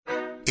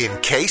In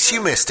case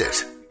you missed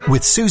it,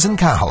 with Susan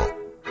Cahill.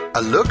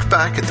 A look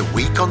back at the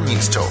week on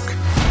News Talk.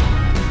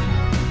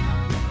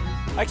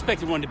 I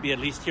expected one to be at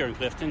least here in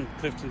Clifton.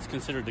 Clifton's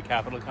considered the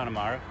capital of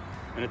Connemara,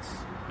 and it's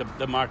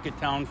the market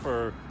town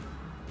for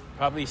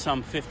probably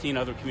some 15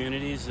 other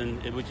communities,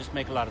 and it would just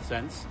make a lot of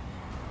sense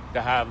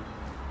to have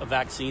a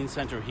vaccine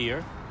centre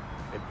here,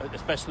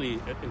 especially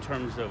in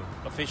terms of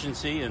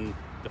efficiency and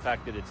the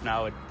fact that it's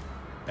now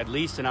at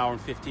least an hour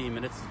and 15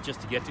 minutes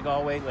just to get to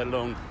Galway, let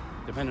alone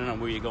depending on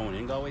where you're going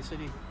in Galway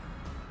City.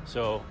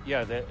 So,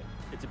 yeah,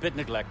 it's a bit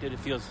neglected. It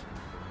feels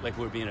like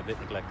we're being a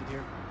bit neglected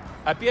here.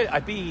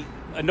 I'd be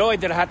annoyed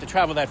that I have to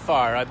travel that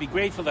far. I'd be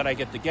grateful that I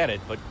get to get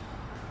it, but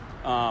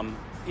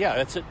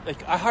it's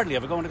like I hardly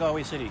ever go into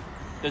Galway City.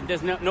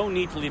 There's no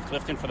need to leave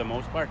Clifton for the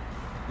most part,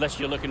 unless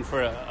you're looking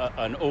for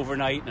an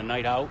overnight and a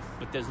night out.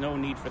 But there's no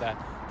need for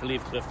that to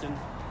leave Clifton.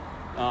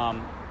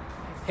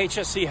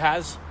 HSC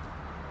has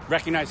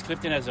recognized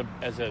Clifton as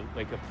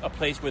a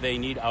place where they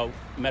need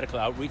medical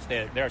outreach.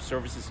 There are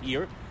services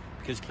here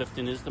because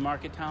Clifton is the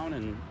market town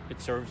and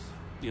it serves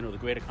the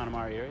greater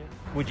Connemara area.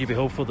 Would you be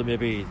hopeful that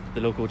maybe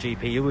the local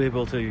GP will be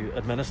able to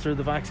administer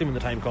the vaccine when the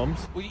time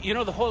comes?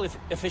 Well, the whole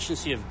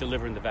efficiency of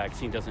delivering the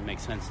vaccine doesn't make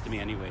sense to me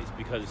anyways,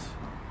 because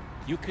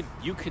you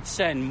could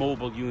send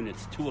mobile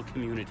units to a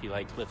community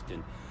like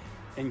Clifton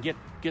and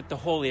get the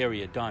whole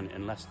area done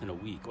in less than a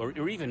week,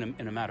 or even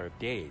in a matter of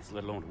days,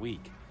 let alone a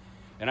week.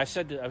 And I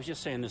was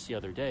just saying this the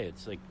other day.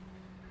 It's like,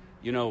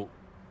 the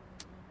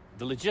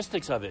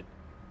logistics of it,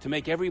 to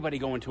make everybody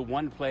go into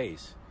one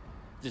place,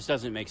 just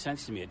doesn't make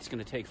sense to me. It's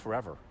going to take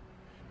forever.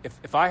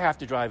 If I have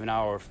to drive an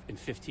hour and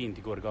 15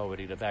 to go to Galway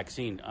to get a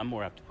vaccine, I'm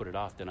more apt to put it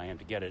off than I am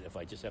to get it if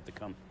I just have to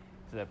come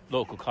to that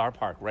local car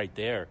park right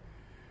there.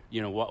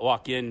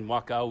 Walk in,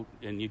 walk out,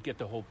 and you'd get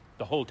the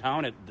whole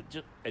town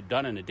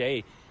done in a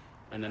day,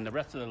 and then the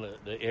rest of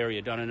the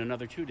area done in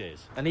another 2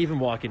 days. And even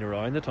walking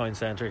around the town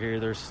centre here,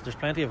 there's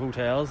plenty of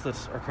hotels that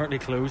are currently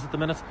closed at the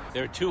minute.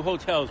 There are 2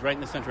 hotels right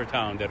in the centre of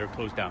town that are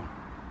closed down.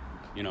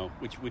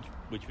 Which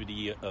would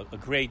be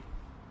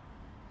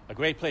a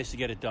great place to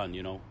get it done.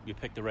 You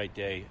pick the right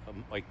day,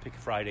 like pick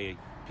Friday.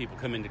 People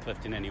come into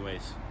Clifton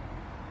anyways,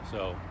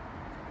 so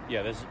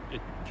yeah,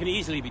 it can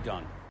easily be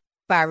done.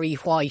 Barry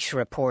White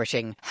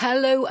reporting.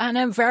 Hello and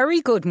a very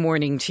good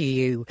morning to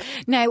you.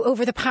 Now,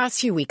 over the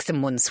past few weeks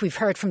and months, we've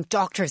heard from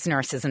doctors,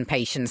 nurses and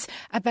patients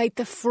about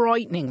the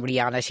frightening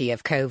reality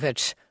of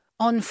COVID.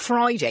 On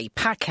Friday,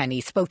 Pat Kenny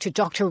spoke to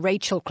Dr.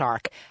 Rachel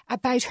Clark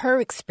about her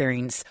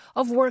experience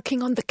of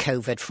working on the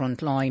COVID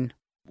front line.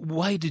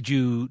 Why did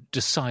you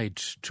decide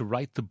to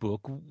write the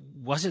book?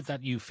 Was it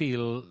that you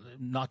feel,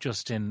 not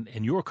just in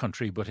your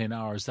country but in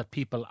ours, that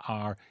people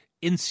are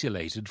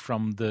insulated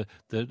from the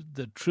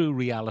true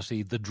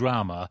reality, the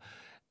drama,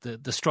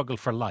 the struggle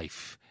for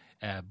life,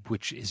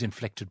 which is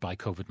inflicted by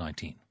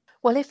COVID-19?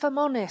 Well, if I'm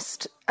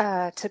honest,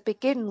 to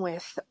begin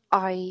with,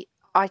 I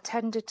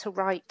tended to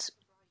write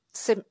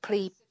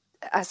simply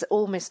as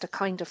almost a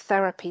kind of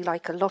therapy.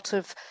 Like a lot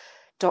of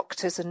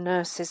doctors and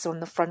nurses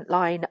on the front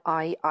line,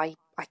 I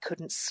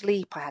couldn't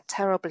sleep. I had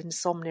terrible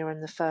insomnia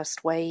in the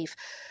first wave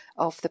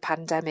of the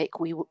pandemic.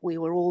 We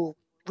were all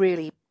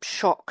really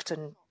shocked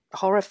and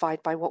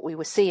horrified by what we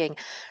were seeing.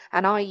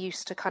 And I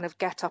used to kind of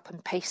get up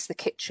and pace the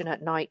kitchen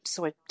at night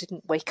so I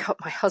didn't wake up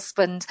my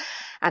husband,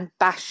 and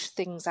bash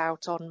things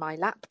out on my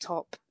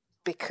laptop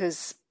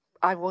because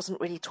I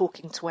wasn't really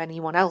talking to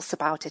anyone else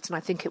about it. And I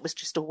think it was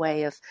just a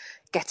way of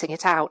getting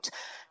it out.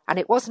 And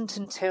it wasn't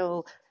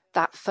until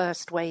that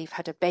first wave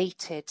had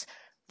abated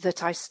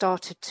that I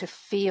started to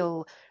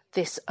feel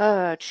this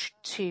urge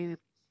to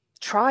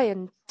try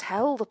and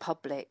tell the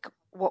public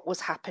what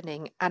was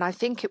happening. And I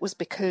think it was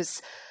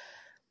because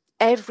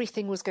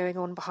everything was going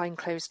on behind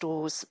closed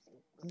doors.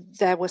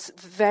 There was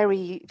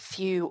very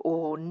few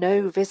or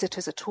no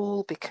visitors at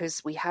all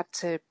because we had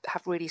to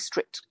have really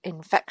strict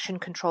infection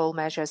control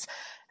measures.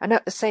 And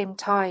at the same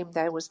time,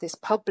 there was this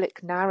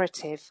public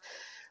narrative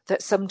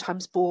that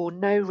sometimes bore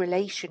no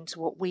relation to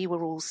what we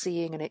were all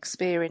seeing and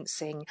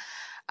experiencing.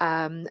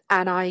 And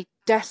I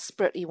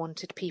desperately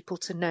wanted people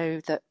to know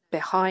that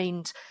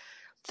behind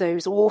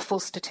those awful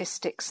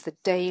statistics, the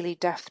daily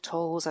death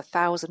tolls,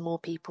 1,000 more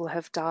people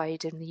have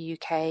died in the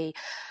UK,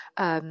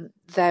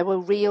 there were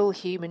real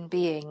human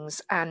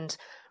beings. And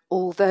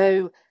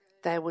although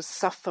there was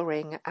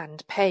suffering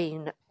and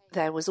pain,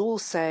 there was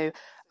also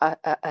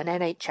an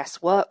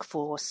NHS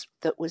workforce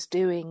that was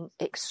doing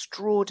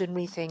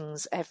extraordinary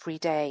things every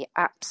day,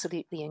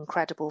 absolutely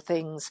incredible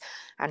things,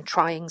 and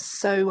trying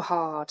so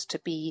hard to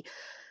be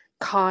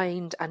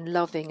kind and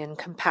loving and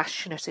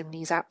compassionate in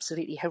these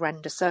absolutely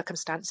horrendous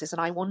circumstances.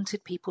 And I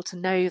wanted people to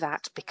know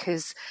that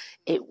because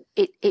it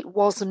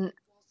wasn't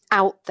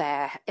out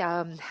there,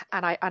 and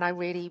I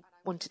really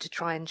wanted to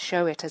try and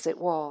show it as it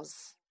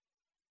was.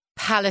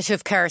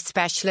 Palliative care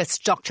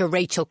specialist Dr.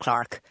 Rachel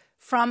Clark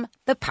from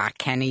The Pat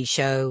Kenny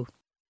Show.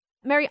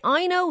 Mary,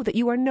 I know that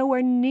you are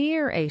nowhere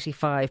near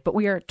 85, but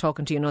we are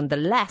talking to you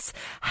nonetheless.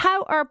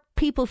 How are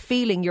people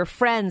feeling, your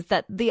friends,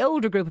 that the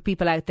older group of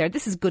people out there,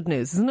 this is good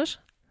news, isn't it?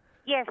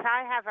 Yes,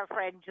 I have a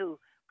friend who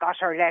got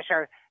her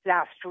letter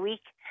last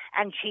week,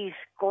 and she's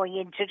going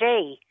in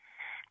today.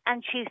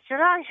 And she's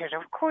delighted.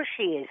 Of course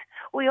she is.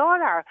 We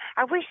all are.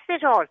 I wish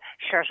they'd all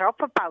shut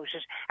up about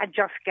it and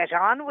just get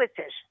on with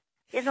it.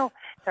 You know,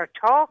 they're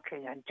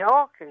talking and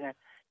talking and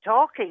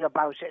talking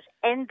about it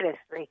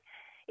endlessly.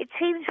 It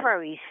seems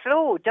very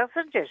slow,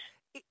 doesn't it?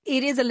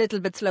 It is a little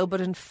bit slow, but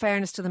in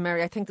fairness to the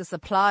Mary, I think the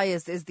supply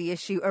is the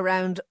issue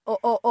around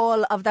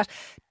all of that.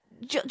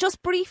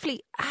 Just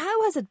briefly,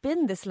 how has it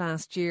been this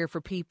last year for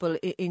people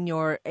in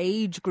your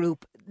age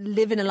group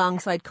living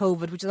alongside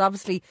COVID, which is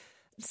obviously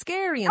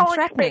scary and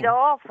threatening? It's been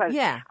awful.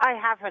 Yeah. I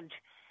haven't.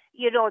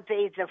 You know,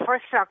 the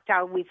first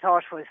lockdown we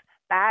thought was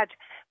bad,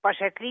 but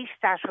at least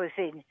that was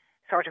in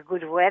sort of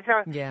good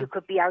weather. Yeah. You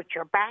could be out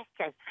your back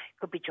and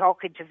could be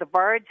talking to the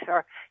birds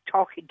or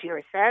talking to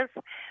yourself.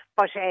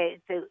 But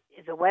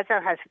the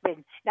weather has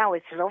been, now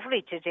it's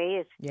lovely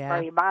today, it's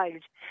very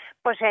mild.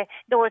 But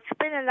no, it's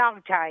been a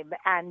long time.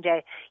 And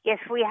yes,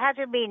 we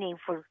had a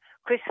meaningful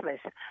Christmas.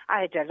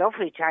 I had a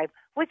lovely time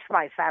with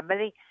my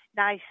family,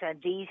 nice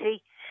and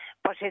easy.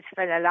 But it's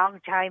been a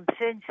long time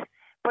since.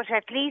 But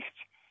at least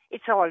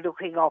it's all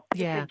looking up,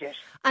 isn't it?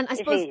 And I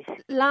suppose,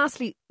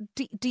 lastly,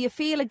 do you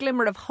feel a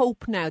glimmer of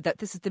hope now that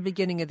this is the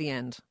beginning of the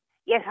end?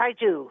 Yes, I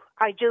do.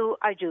 I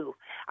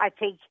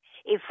think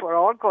if we're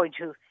all going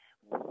to,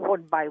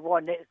 one by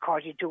one,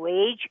 according to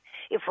age,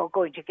 if we're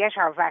going to get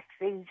our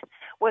vaccines,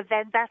 well,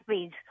 then that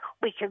means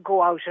we can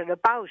go out and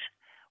about.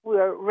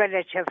 We're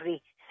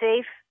relatively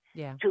safe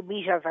to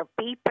meet other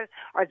people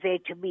or they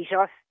to meet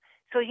us.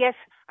 So, yes,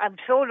 I'm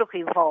so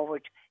looking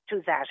forward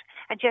to that.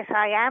 And, yes,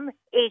 I am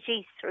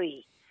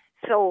 83.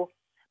 So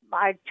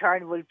my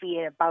turn will be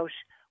in about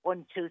 4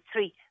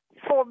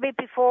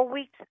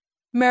 weeks.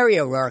 Mary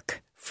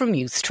O'Rourke from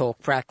News Talk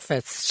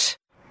Breakfast.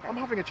 I'm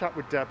having a chat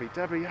with Debbie.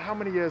 Debbie, how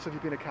many years have you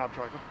been a cab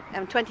driver?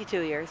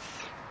 22 years.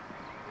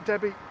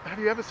 Debbie, have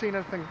you ever seen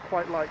anything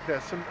quite like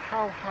this? And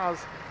how has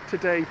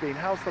today been?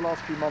 How's the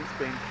last few months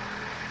been?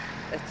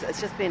 It's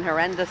just been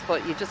horrendous,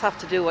 but you just have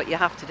to do what you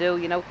have to do.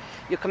 You know,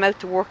 you come out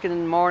to work in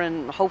the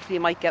morning, hopefully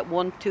you might get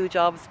 1-2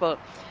 jobs, but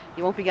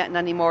you won't be getting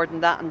any more than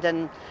that, and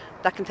then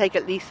that can take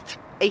at least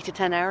 8 to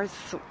 10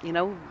 hours, you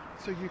know.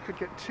 So you could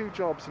get 2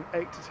 jobs in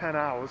 8 to 10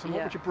 hours, and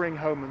what would you bring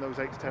home in those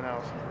 8 to 10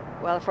 hours?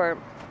 Well, for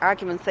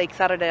argument's sake,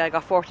 Saturday I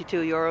got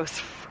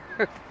 €42,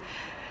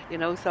 you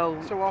know, so...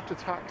 So after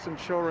tax,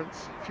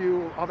 insurance,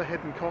 fuel, other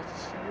hidden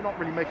costs, you're not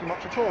really making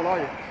much at all, are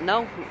you?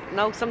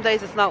 No, some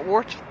days it's not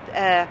worth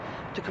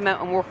to come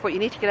out and work, but you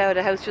need to get out of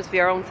the house just for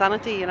your own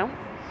sanity, you know.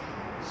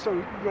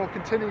 So you're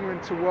continuing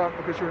to work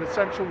because you're an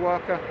essential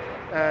worker,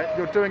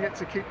 you're doing it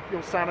to keep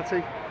your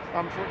sanity.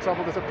 For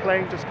example, there's a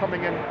plane just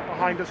coming in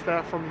behind us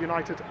there from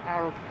United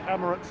Arab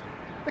Emirates.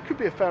 There could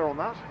be a fare on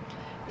that.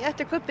 Yeah,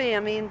 there could be.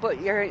 I mean,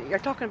 but you're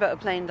talking about a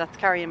plane that's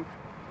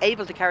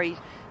able to carry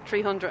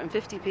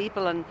 350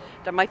 people, and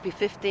there might be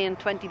 15,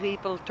 20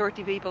 people,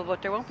 30 people,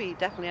 but there won't be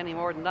definitely any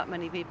more than that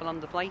many people on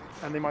the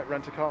flights. And they might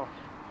rent a car.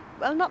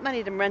 Well, not many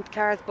of them rent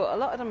cars, but a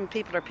lot of them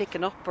people are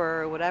picking up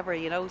or whatever,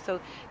 you know.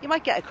 So you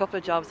might get a couple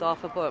of jobs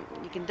off it, but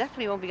you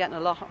definitely won't be getting a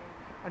lot.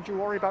 And do you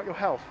worry about your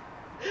health?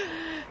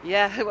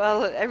 Yeah,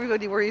 well,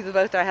 everybody worries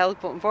about their health,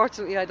 but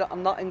unfortunately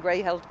I'm not in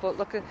great health. But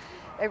look,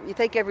 you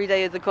take every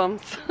day as it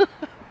comes.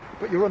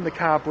 But you're in the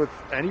cab with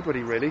anybody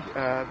really,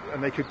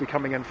 and they could be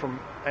coming in from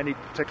any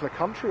particular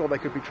country, or they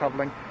could be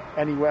travelling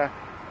anywhere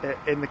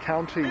in the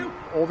county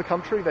or the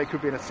country. They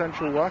could be an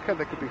essential worker,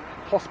 they could be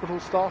hospital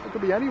staff, it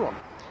could be anyone.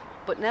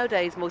 But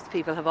nowadays most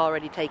people have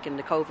already taken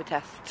the COVID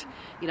test,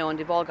 you know, and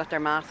they've all got their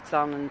masks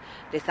on and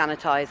they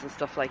sanitise and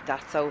stuff like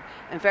that. So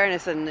in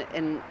fairness,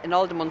 in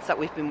all the months that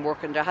we've been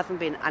working, there hasn't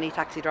been any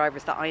taxi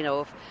drivers that I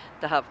know of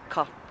that have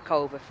caught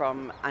COVID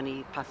from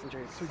any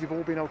passengers. So you've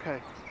all been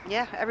okay?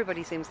 Yeah,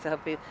 everybody seems to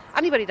have been.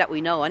 Anybody that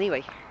we know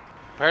anyway.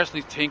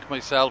 Personally think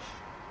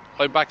myself,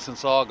 I'm back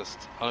since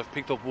August and I've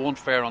picked up 1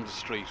 fare on the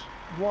street.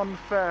 1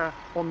 fare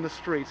on the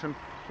street, and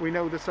we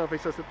know the survey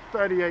says that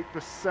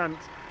 38%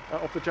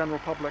 of the general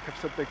public have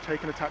said they've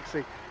taken a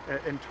taxi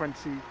in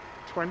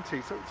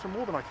 2020, so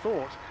more than I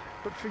thought.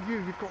 But for you,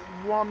 you've got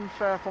 1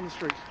 fare from the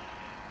street.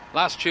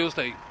 Last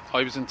Tuesday,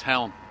 I was in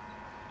town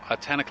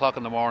at 10 o'clock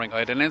in the morning. I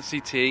had an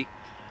NCT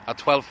at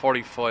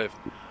 12:45.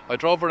 I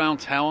drove around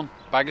town,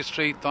 Bagot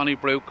Street,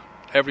 Donnybrook,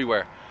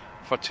 everywhere,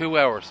 for 2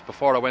 hours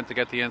before I went to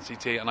get the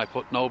NCT, and I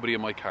put nobody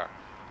in my car.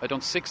 I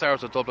done 6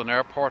 hours at Dublin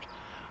Airport.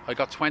 I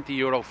got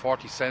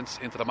 €20.40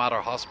 into the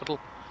Mater Hospital.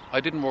 I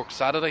didn't work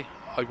Saturday.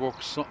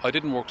 I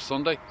didn't work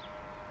Sunday.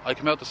 I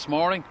came out this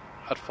morning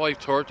at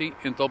 5:30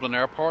 in Dublin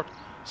Airport,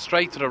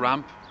 straight to the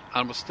ramp,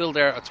 and was still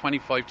there at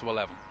 25 to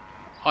 11.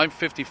 I'm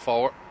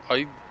 54.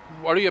 I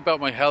worry about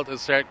my health in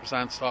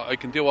circumstance. I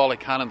can do all I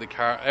can in the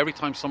car. Every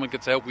time someone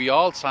gets out, we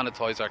all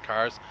sanitise our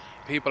cars.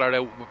 People are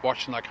out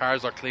washing their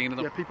cars or cleaning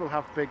them. Yeah, people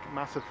have big,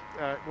 massive,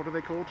 what are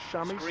they called?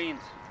 Chamois?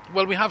 Screens.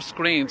 Well, we have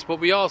screens, but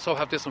we also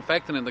have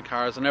disinfectant in the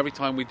cars, and every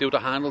time we do the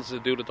handles, we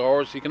do the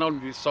doors, you can only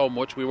do so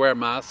much. We wear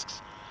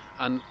masks,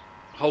 and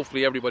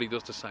hopefully everybody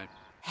does the same.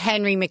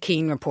 Henry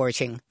McKean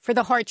reporting for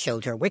The Heart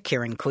Shoulder with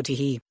Kieran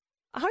Cuddihy.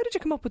 How did you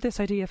come up with this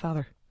idea,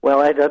 Father?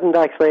 Well, I didn't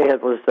actually.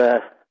 It was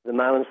the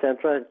man in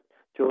Centra,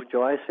 Joe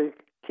Joyce, who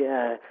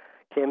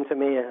came to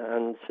me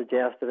and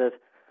suggested it.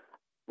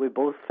 We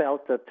both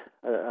felt that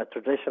a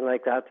tradition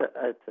like that,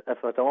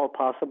 if at all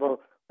possible,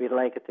 we'd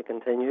like it to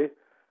continue.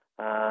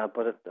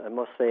 But I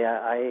must say,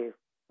 I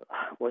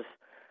was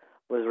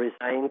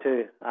resigned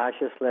to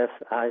Ashes-less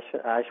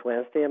Ash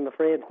Wednesday, I'm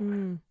afraid.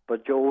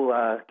 But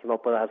Joe came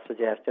up with that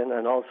suggestion,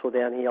 and also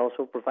then he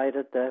also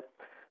provided the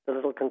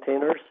little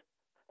containers,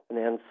 and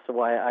then so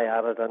I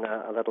added on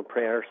a little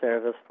prayer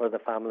service for the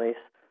families,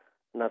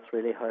 and that's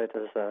really how it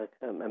has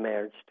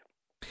emerged.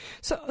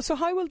 So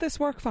how will this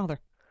work, Father?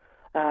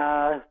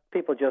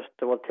 People just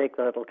will take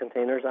the little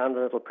containers and the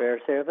little prayer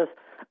service,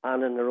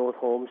 and in their own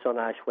homes on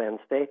Ash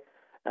Wednesday,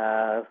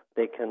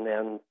 they can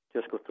then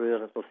just go through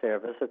a little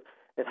service.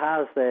 It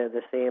has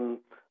the same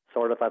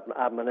sort of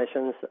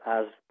admonitions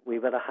as we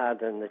would have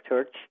had in the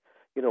church.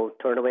 You know,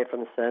 turn away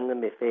from sin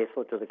and be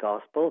faithful to the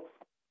gospel.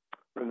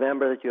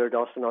 Remember that you are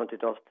dust, and unto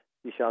dust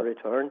you shall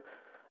return. And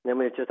then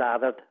we've just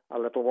added a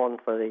little one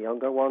for the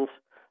younger ones.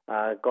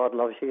 God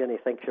loves you and he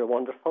thinks you're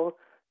wonderful.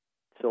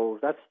 So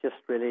that's just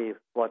really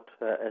what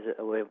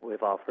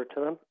we've offered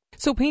to them.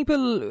 So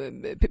people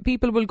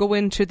will go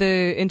into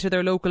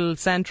their local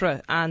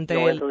centre and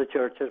they'll... Go into the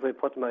churches. We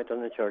put them out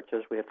in the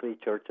churches. We have 3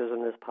 churches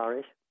in this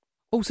parish.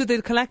 Oh, so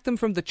they'll collect them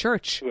from the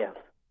church? Yes.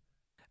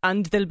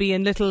 And they'll be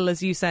in little,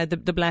 as you said,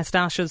 the blessed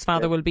ashes,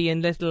 Father, will be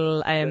in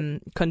little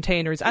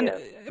containers. And,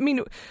 I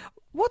mean,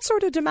 what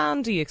sort of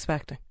demand are you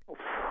expecting?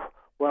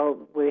 Well,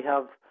 we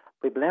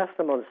blessed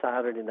them on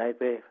Saturday night.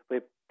 We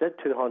did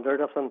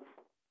 200 of them,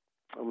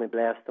 and we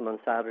blessed them on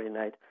Saturday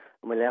night.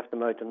 And we left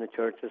them out in the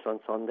churches on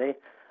Sunday.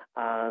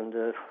 And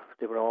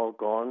they were all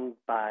gone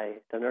by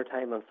dinner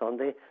time on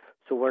Sunday.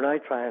 So we're now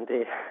trying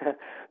to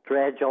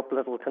dredge up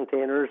little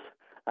containers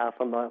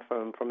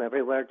from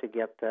everywhere to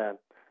get...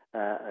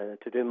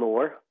 to do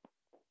more.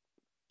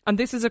 And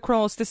this is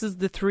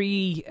the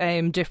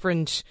 3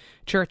 different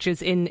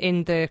churches in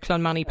the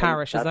Clonmany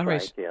parish, is that right?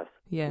 That's right, yes.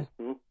 Yeah.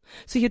 Mm-hmm.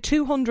 So you had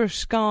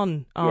 200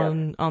 gone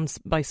on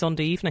by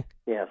Sunday evening?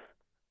 Yes.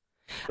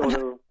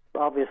 So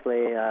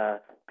obviously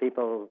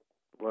people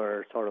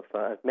were sort of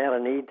met a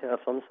need of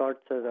some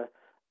sort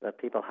that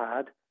people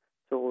had.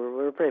 So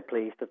we're very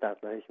pleased at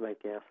that now, as you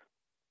might guess.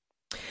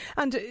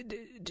 And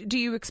do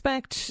you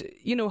expect,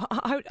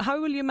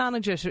 how will you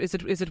manage it?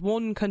 Is it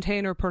one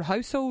container per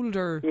household,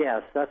 or?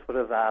 Yes, that's what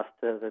I've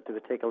asked, that they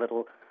would take a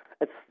little,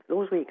 it's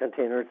those wee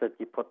containers that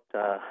you put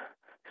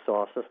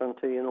sauces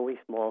into, wee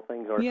small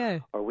things,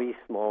 or wee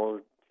small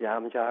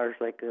jam jars,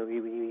 like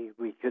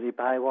wee goodie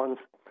pie ones,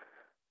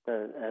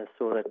 so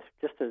that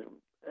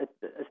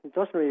it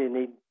doesn't really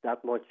need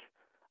that much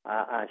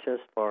ashes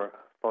for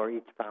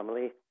each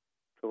family,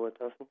 so it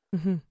doesn't.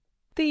 Mm-hmm.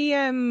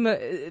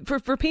 The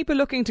for people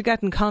looking to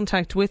get in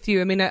contact with you,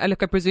 I mean, I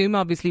presume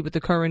obviously with the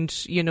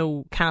current,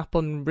 cap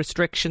on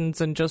restrictions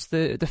and just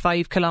the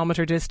 5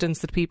 kilometre distance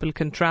that people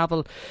can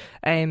travel,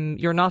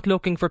 you're not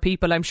looking for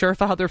people, I'm sure,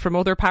 Father, from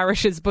other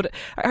parishes, but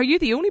are you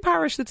the only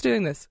parish that's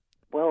doing this?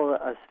 Well,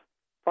 as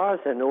far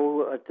as I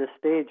know at this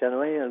stage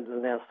anyway,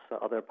 unless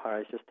other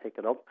parishes take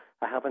it up,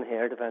 I haven't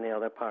heard of any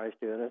other parish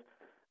doing it,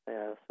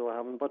 so I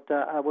haven't, but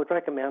I would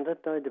recommend it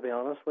now, to be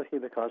honest with you,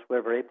 because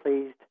we're very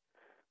pleased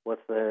with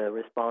the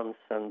response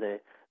and the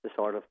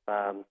sort of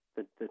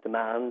the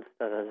demand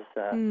that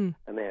has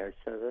emerged.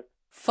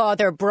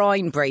 Father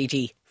Brian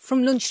Brady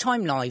from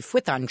Lunchtime Live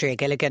with Andrea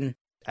Gilligan.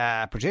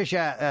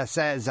 Patricia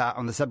says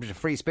on the subject of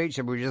free speech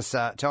that we were just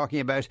talking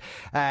about,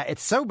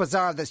 it's so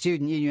bizarre that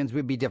student unions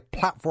would be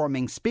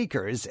deplatforming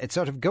speakers. It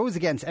sort of goes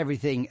against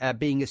everything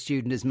being a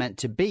student is meant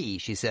to be,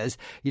 she says.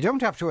 You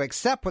don't have to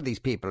accept what these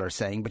people are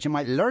saying, but you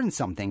might learn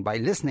something by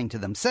listening to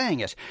them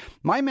saying it.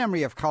 My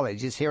memory of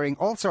college is hearing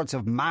all sorts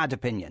of mad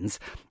opinions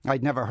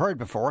I'd never heard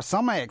before.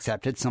 Some I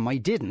accepted, some I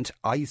didn't.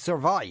 I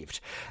survived.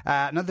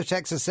 Another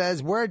texter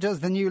says, where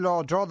does the new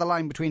law draw the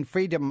line between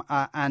freedom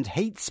and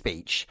hate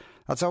speech?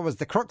 That's always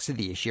the crux of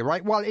the issue,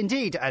 right? Well,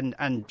 indeed, and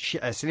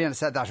Selena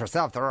said that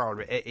herself,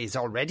 there is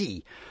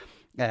already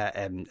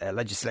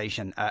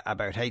legislation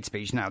about hate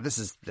speech. Now, this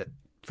is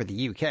for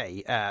the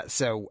UK,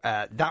 so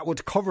that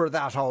would cover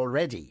that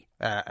already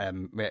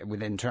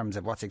within terms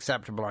of what's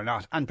acceptable or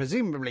not. And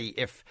presumably,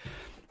 if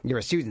you're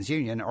a students'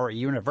 union or a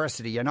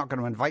university, you're not going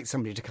to invite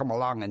somebody to come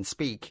along and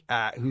speak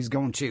who's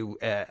going to,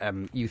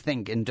 you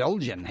think,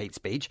 indulge in hate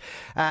speech.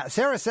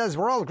 Sarah says,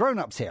 we're all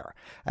grown-ups here.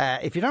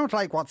 If you don't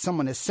like what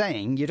someone is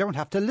saying, you don't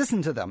have to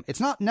listen to them. It's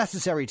not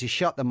necessary to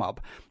shut them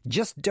up.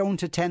 Just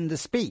don't attend the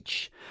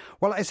speech.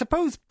 Well, I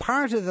suppose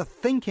part of the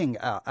thinking...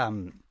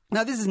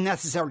 Now, this isn't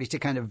necessarily to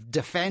kind of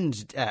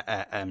defend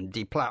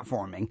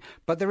deplatforming,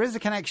 but there is a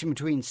connection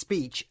between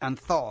speech and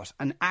thought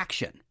and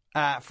action.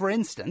 For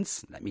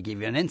instance, let me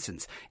give you an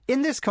instance.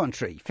 In this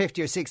country,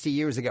 50 or 60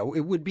 years ago,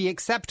 it would be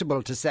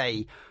acceptable to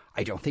say,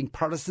 I don't think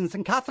Protestants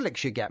and Catholics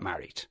should get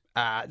married.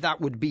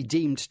 that would be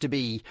deemed to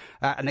be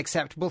an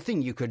acceptable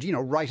thing. You could,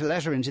 write a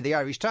letter into the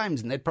Irish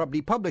Times and they'd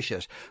probably publish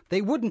it.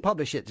 They wouldn't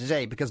publish it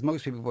today because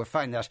most people would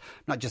find that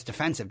not just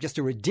offensive, just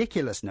a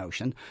ridiculous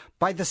notion.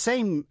 By the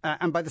same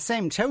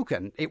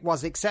token, it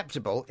was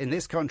acceptable in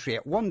this country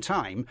at one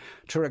time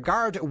to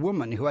regard a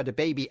woman who had a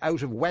baby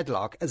out of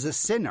wedlock as a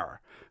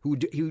sinner, who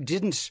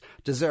didn't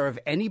deserve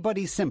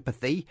anybody's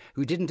sympathy,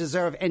 who didn't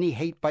deserve any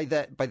hate by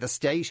the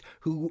state,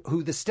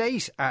 who the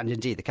state and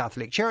indeed the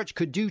Catholic Church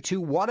could do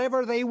to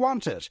whatever they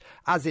wanted,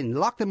 as in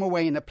lock them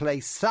away in a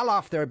place, sell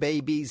off their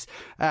babies,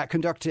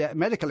 conduct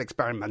medical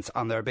experiments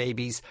on their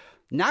babies.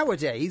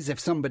 Nowadays, if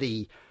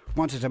somebody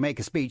wanted to make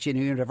a speech in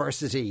a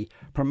university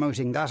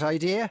promoting that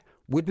idea,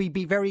 would we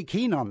be very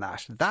keen on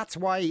that? That's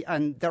why,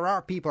 and there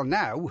are people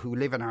now who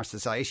live in our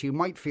society who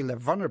might feel they're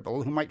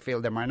vulnerable, who might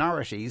feel they're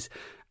minorities,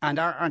 and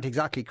aren't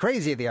exactly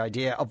crazy at the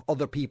idea of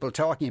other people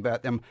talking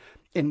about them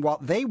in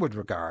what they would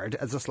regard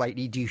as a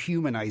slightly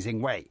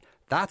dehumanising way.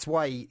 That's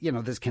why,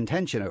 there's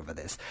contention over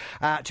this.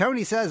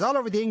 Tony says, all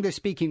over the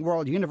English-speaking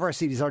world,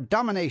 universities are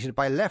dominated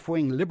by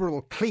left-wing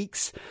liberal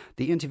cliques.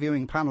 The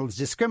interviewing panels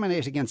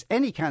discriminate against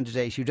any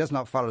candidate who does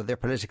not follow their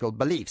political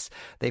beliefs.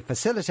 They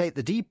facilitate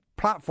the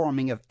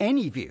deplatforming of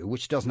any view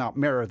which does not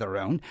mirror their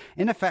own.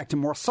 In effect, a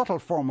more subtle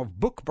form of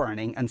book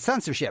burning and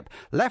censorship.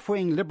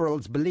 Left-wing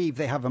liberals believe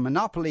they have a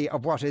monopoly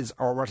of what is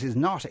or what is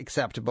not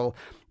acceptable.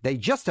 They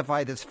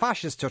justify this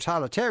fascist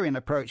totalitarian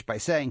approach by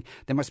saying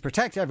they must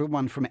protect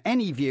everyone from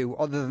any view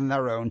other than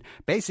their own.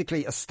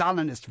 Basically, a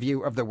Stalinist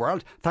view of the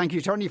world. Thank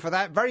you, Tony, for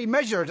that very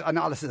measured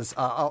analysis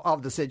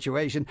of the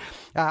situation.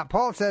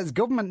 Paul says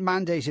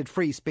government-mandated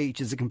free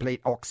speech is a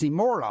complete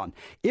oxymoron.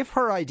 If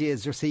her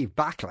ideas receive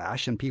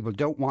backlash and people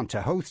don't want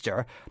to host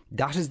her,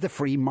 that is the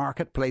free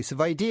marketplace of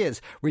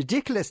ideas.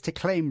 Ridiculous to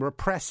claim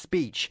repressed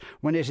speech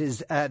when it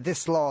is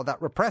this law that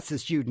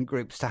represses student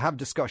groups to have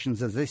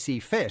discussions as they see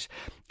fit.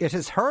 It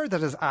is her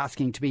that is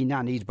asking to be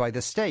nannied by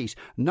the state,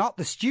 not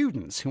the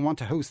students who want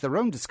to host their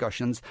own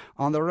discussions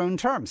on their own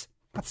terms.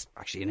 That's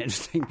actually an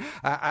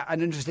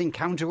interesting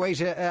counterway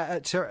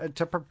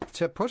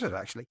to put it,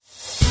 actually.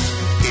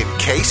 In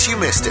case you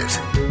missed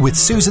it, with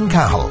Susan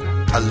Cahill,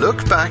 a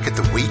look back at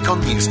the week on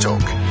News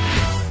Talk.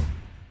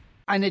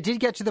 And it did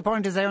get to the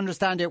point, as I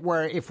understand it,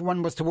 where if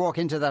one was to walk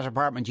into that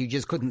apartment, you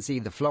just couldn't see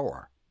the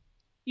floor.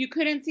 You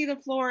couldn't see the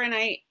floor, and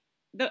I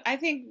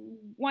think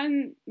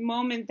one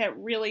moment that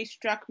really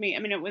struck me,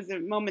 it was a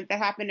moment that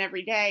happened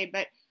every day,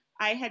 but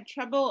I had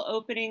trouble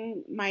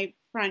opening my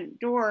front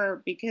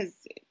door because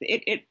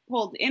it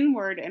pulled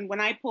inward. And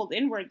when I pulled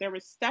inward, there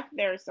was stuff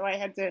there. So I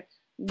had to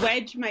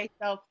wedge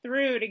myself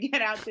through to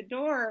get out the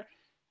door.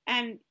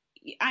 And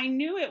I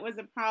knew it was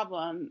a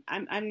problem.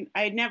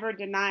 I never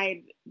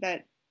denied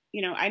that,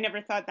 I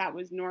never thought that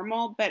was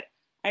normal. But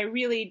I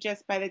really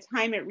just, by the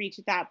time it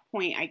reached that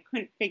point, I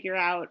couldn't figure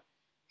out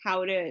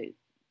how to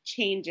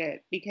change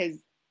it because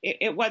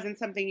it wasn't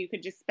something you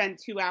could just spend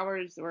 2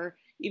 hours or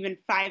even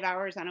 5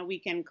 hours on a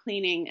weekend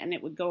cleaning and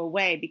it would go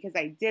away, because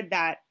I did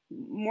that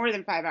more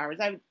than 5 hours.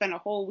 I would spend a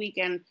whole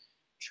weekend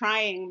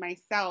trying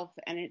myself,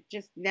 and it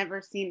just never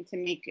seemed to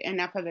make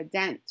enough of a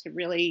dent to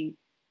really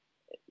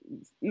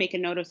make a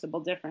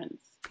noticeable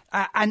difference.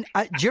 And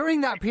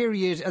during that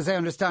period, as I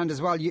understand as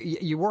well,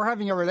 you were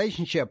having a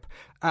relationship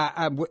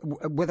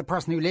with a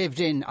person who lived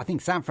in, I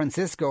think, San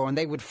Francisco, and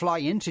they would fly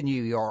into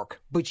New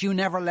York, but you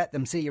never let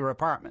them see your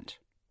apartment.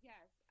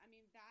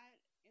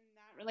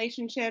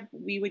 Relationship,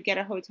 we would get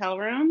a hotel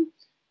room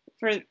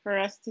for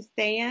us to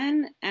stay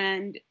in,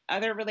 and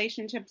other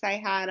relationships I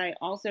had, I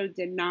also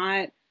did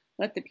not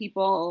let the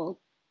people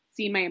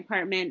see my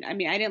apartment. I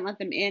didn't let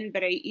them in,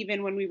 but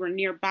even when we were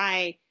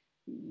nearby,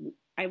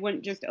 I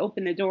wouldn't just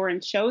open the door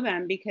and show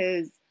them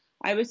because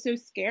I was so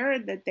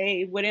scared that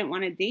they wouldn't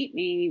want to date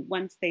me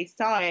once they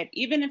saw it.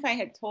 Even if I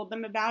had told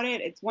them about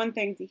it, it's one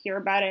thing to hear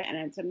about it and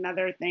it's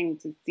another thing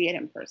to see it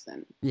in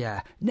person.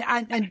 Yeah.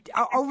 And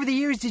over the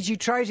years, did you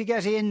try to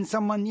get in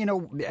someone,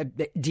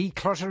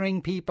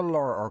 decluttering people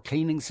or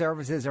cleaning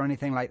services or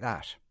anything like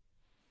that?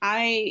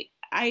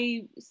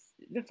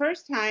 The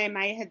first time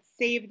I had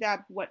saved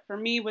up what for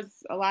me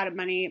was a lot of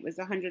money. It was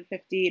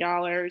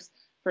 $150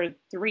 for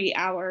 3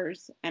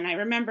 hours. And I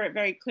remember it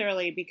very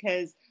clearly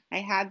because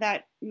I had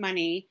that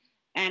money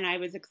and I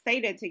was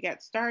excited to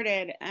get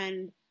started.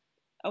 And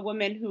a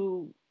woman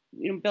who,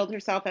 billed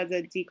herself as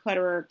a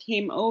declutterer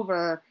came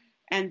over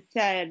and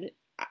said,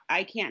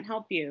 I can't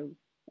help you.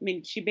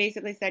 She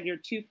basically said, you're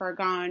too far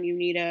gone. You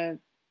need a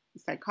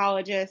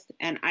psychologist.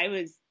 And I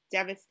was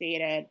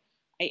devastated.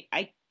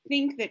 I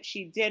think that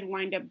she did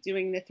wind up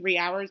doing the 3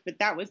 hours, but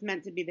that was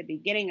meant to be the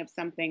beginning of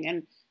something.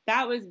 And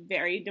that was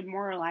very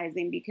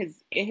demoralizing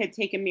because it had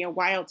taken me a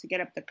while to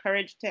get up the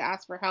courage to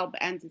ask for help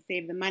and to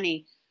save the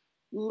money.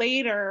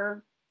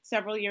 Later,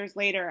 several years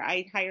later,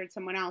 I hired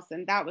someone else,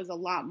 and that was a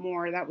lot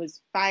more. That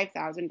was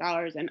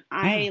 $5,000. And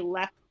I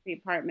left the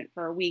apartment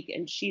for a week,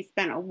 and she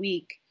spent a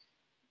week,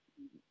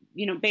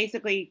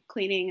 basically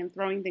cleaning and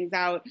throwing things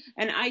out.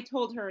 And I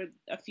told her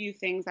a few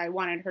things I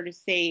wanted her to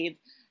save.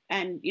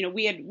 And,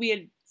 we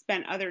had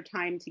spent other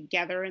time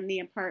together in the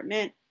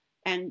apartment.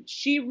 And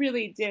she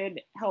really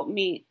did help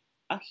me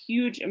a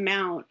huge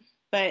amount.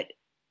 But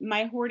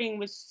my hoarding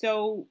was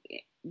so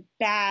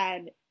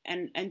bad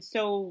and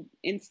so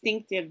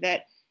instinctive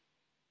that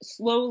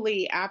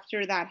slowly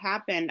after that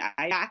happened,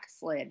 I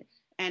backslid.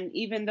 And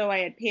even though I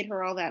had paid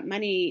her all that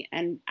money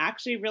and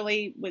actually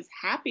really was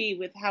happy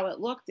with how it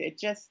looked, it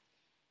just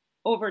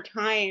over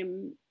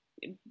time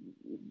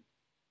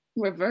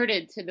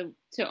reverted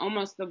to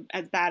almost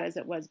as bad as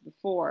it was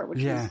before,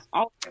 which was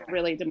also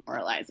really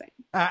demoralizing.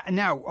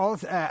 Now,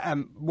 also,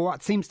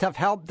 what seems to have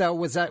helped though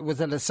was that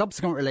a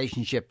subsequent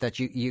relationship that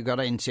you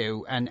got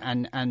into,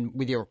 and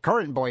with your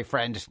current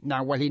boyfriend.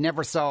 Now, while he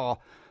never saw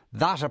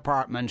that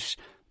apartment,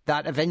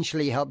 that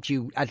eventually helped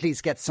you at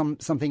least get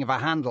something of a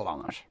handle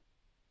on it.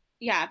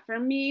 Yeah, for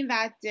me,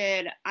 that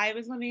did. I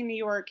was living in New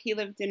York. He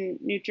lived in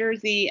New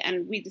Jersey,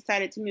 and we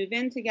decided to move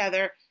in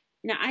together.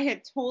 Now, I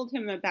had told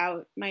him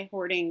about my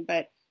hoarding,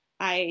 but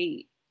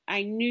I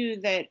knew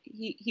that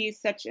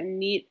he's such a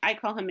neat, I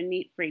call him a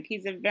neat freak.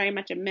 He's very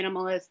much a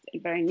minimalist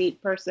and very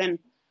neat person.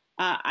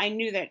 I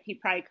knew that he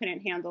probably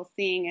couldn't handle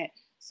seeing it.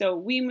 So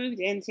we moved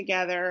in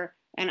together,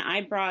 and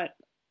I brought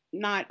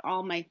not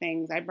all my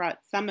things. I brought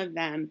some of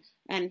them,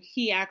 and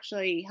he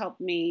actually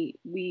helped me.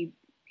 We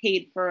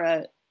paid for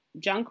a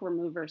junk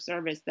remover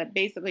service that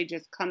basically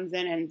just comes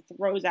in and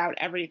throws out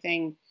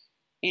everything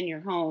in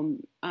your home.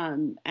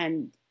 And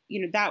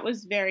that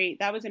was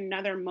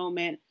another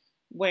moment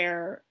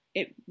where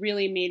it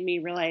really made me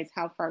realize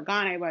how far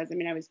gone I was. I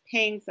mean, I was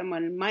paying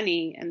someone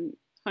money and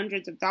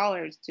hundreds of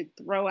dollars to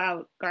throw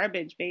out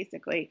garbage,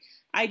 basically.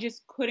 I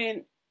just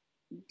couldn't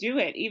do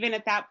it. Even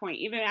at that point,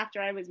 even after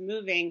I was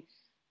moving,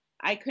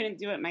 I couldn't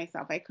do it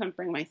myself. I couldn't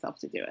bring myself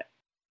to do it.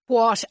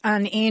 What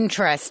an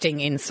interesting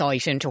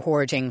insight into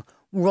hoarding.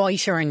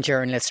 Writer and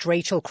journalist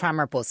Rachel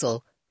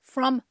Cramer-Buzzell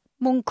from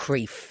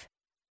Moncrief.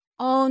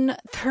 On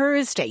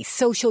Thursday,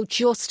 social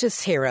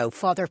justice hero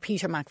Father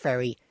Peter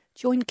McVerry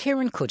joined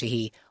Kieran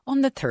Cuddihy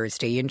on the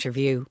Thursday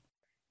interview.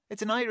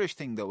 It's an Irish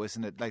thing, though,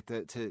 isn't it? Like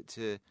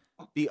to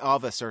be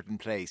of a certain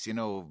place.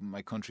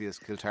 My country is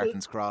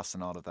Kiltartan's Cross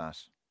and all of that.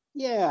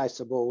 Yeah, I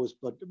suppose.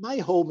 But my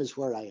home is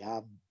where I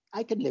am.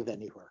 I can live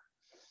anywhere.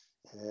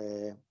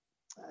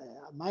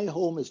 My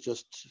home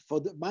is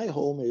my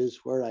home is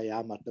where I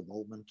am at the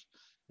moment.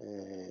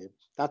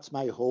 That's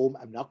my home.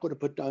 I'm not going to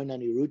put down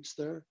any roots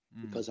there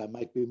because I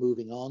might be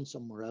moving on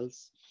somewhere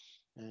else.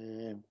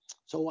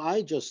 So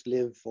I just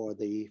live for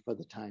the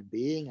time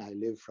being. I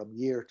live from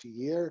year to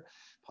year,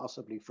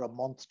 possibly from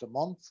month to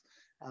month,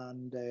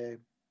 and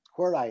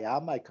where I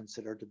am, I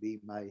consider to be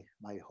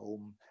my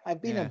home.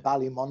 I've been in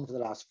Ballymun for the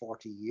last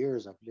 40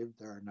 years. I've lived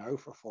there now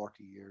for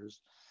 40 years,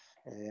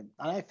 and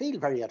I feel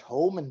very at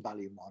home in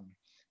Ballymun.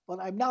 But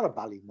I'm not a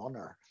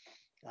Ballymunner,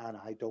 and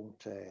I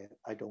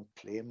don't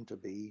claim to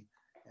be.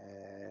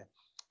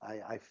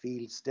 I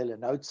feel still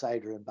an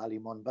outsider in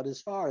Ballymun, but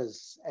as far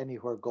as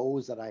anywhere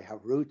goes that I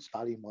have roots,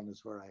 Ballymun is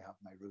where I have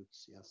my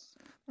roots. Yes,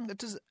 it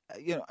does.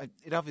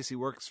 It obviously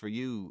works for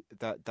you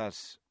that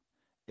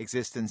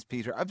existence,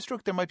 Peter. I'm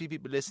struck there might be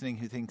people listening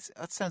who thinks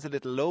that sounds a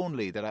little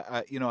lonely. That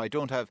I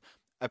don't have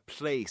a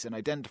place, an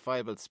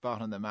identifiable spot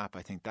on the map.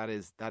 I think that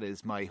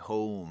is my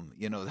home.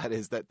 That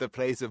is the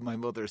place of my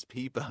mother's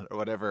people, or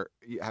whatever,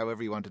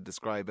 however you want to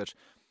describe it.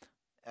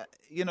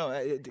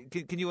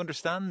 Can you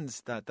understand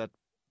that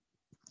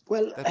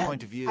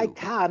point of view? I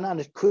can, and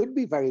it could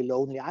be very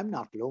lonely. I'm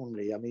not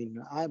lonely. I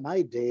mean,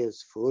 my day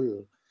is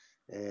full,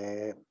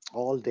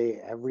 all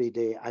day, every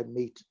day. I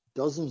meet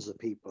dozens of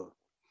people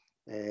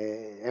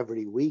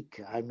every week.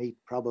 I meet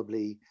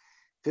probably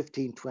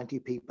 15, 20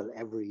 people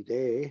every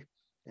day.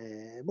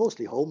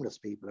 Mostly homeless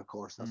people, of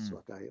course. That's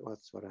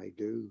what I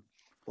do.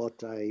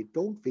 But I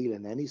don't feel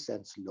in any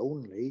sense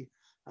lonely.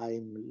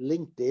 I'm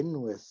linked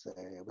in with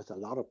a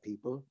lot of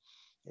people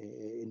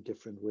in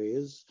different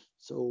ways.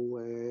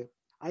 So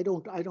I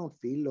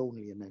don't feel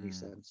lonely in any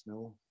sense.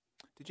 No.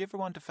 Did you ever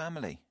want a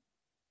family?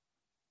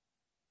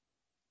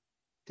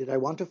 Did I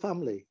want a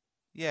family?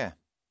 Yeah.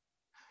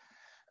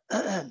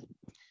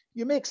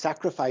 You make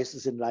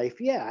sacrifices in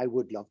life. Yeah, I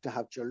would love to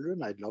have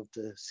children. I'd love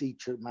to see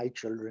my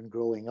children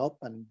growing up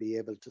and be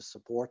able to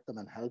support them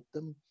and help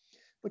them.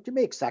 But you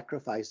make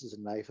sacrifices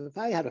in life. If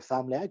I had a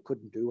family, I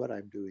couldn't do what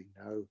I'm doing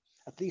now.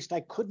 At least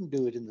I couldn't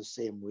do it in the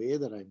same way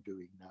that I'm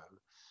doing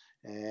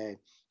now.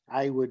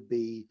 I would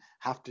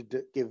have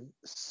to give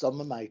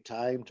some of my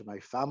time to my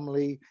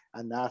family,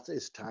 and that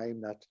is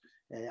time that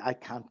I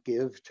can't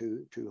give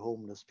to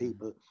homeless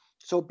people.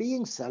 So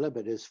being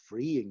celibate is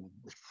freeing.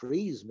 It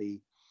frees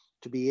me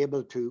to be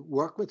able to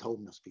work with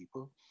homeless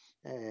people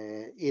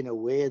in a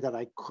way that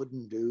I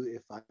couldn't do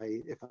if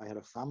I had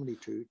a family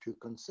to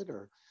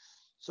consider.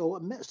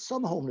 So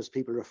some homeless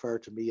people refer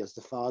to me as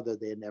the father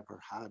they never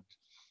had.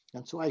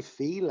 And so I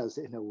feel as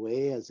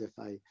if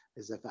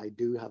I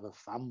do have a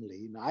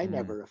family. Now, I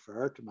never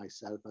refer to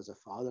myself as a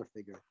father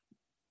figure,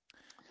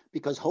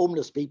 because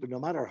homeless people, no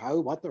matter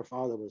what their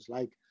father was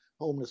like,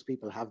 homeless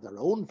people have their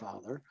own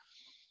father,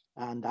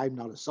 and I'm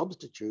not a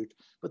substitute,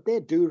 but they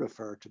do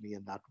refer to me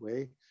in that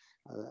way.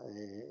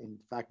 In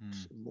fact,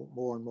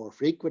 more and more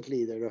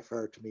frequently, they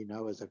refer to me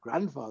now as a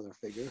grandfather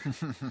figure.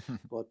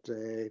 But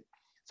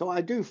so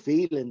I do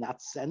feel in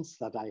that sense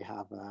that I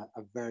have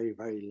a very,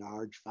 very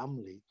large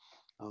family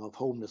of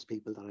homeless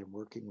people that I'm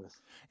working with.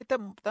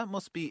 That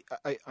must be,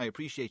 I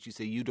appreciate you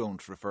say you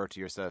don't refer to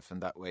yourself in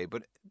that way,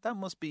 but that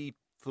must be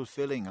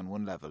fulfilling on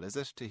one level, is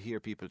it, to hear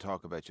people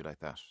talk about you like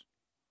that?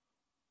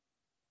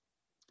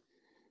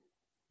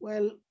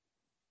 Well,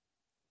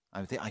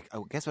 I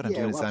guess what I'm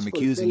doing is I'm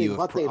accusing you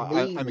of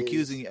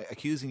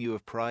accusing you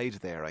of pride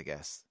there, I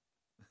guess.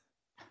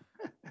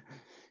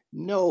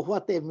 No,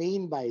 what they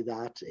mean by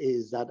that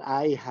is that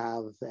I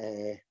have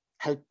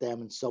helped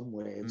them in some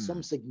way, in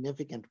some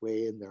significant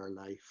way in their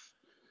life,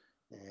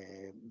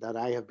 that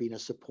I have been a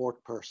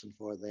support person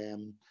for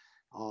them,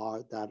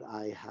 or that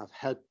I have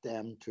helped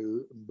them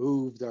to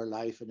move their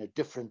life in a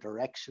different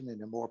direction,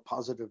 in a more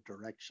positive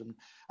direction.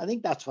 I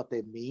think that's what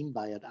they mean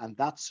by it, and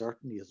that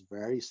certainly is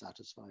very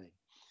satisfying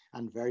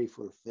and very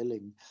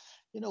fulfilling.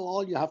 You know,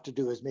 all you have to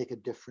do is make a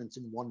difference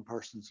in one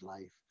person's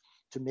life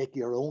to make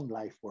your own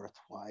life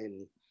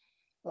worthwhile.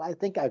 Well, I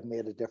think I've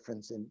made a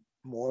difference in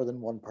more than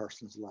one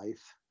person's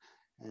life.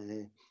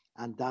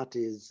 And that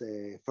is,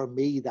 for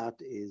me, that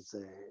is,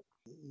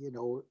 you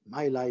know,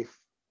 my life,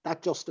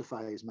 that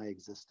justifies my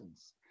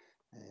existence.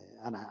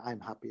 And I'm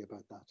happy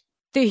about that.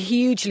 The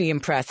hugely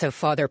impressive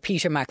Father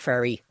Peter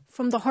McVerry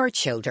from the Heart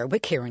Shoulder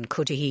with Kieran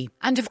Cuddihy.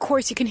 And of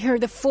course you can hear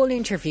the full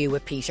interview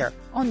with Peter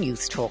on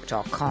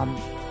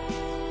newstalk.com.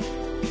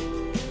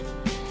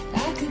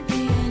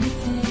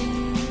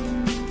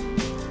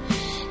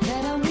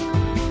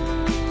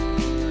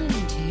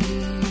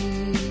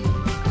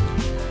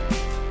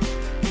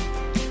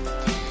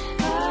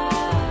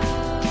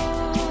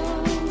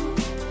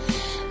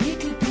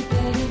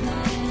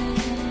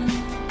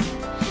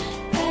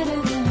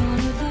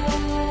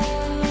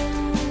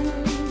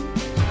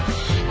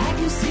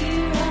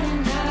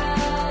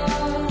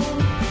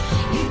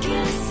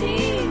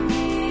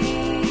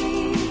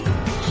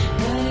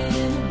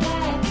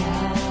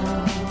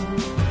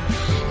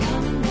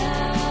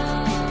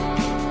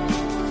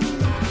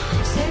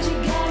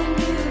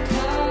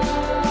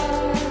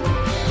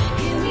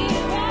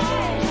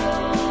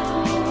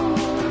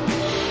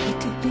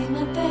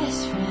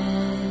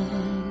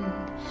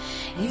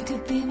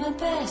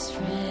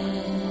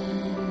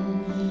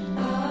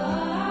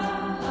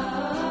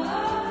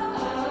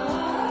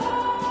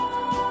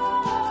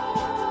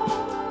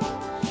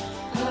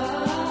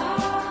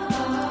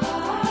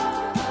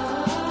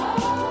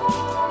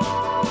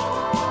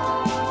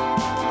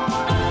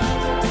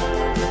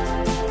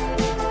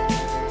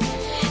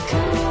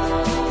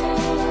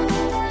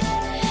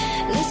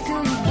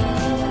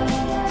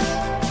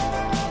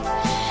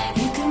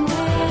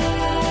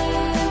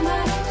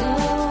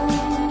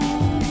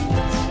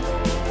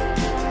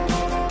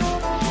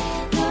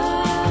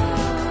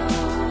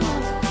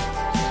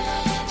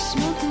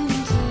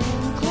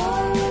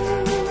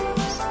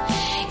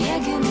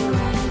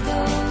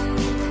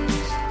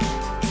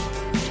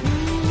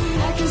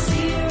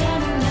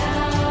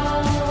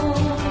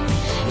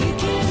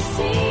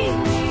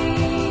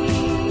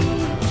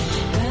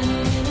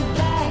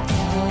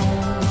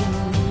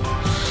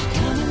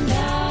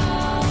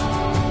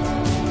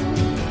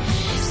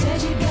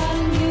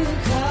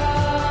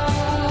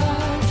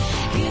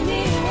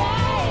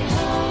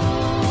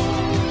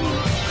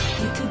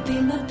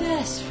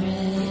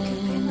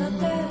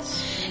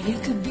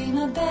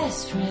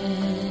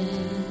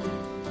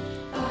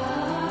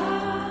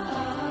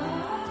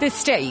 The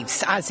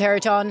Staves, as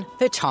heard on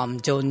The Tom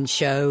Dunn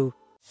Show.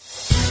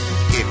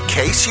 In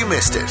case you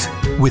missed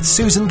it, with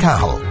Susan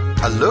Cahill,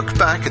 a look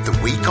back at the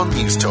week on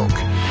Newstalk.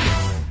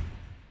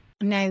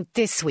 Now,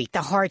 this week,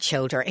 the Heart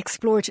Shoulder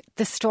explored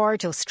the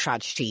Stardust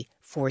tragedy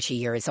 40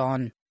 years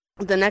on.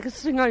 The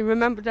next thing I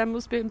remember then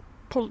was being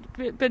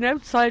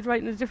outside,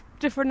 right, in a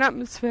different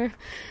atmosphere,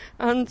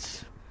 and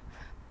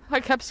I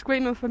kept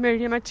screaming for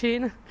Mary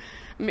Martina,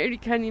 Mary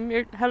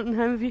Kenny, Helen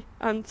Henvey,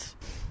 and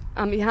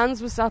my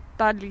hands was that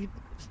badly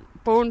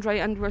burned, right,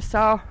 and were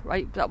sore,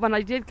 right, that when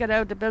I did get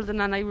out of the building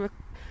and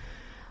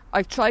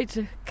I tried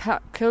to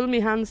cool my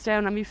hands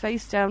down and my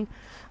face down,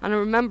 and I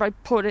remember I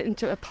put it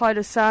into a pile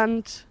of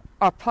sand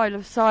or pile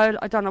of soil,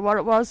 I don't know what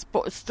it was,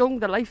 but it stung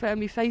the life out of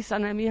my face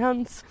and out of my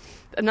hands.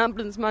 An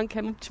ambulance man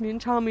came up to me and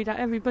told me that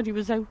everybody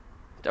was out.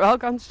 They're all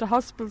gone to the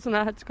hospitals and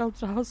I had to go to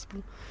the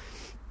hospital.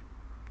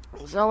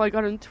 So I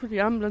got into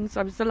the ambulance.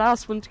 I was the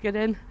last one to get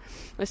in.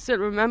 I still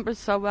remember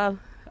so well.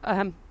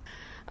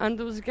 And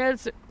there was a girl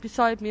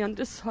beside me on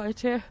this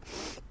side here.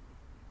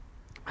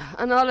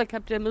 And all I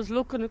kept doing was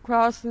looking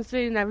across and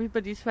seeing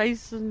everybody's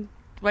face and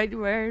the way they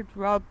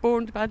were all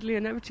burned badly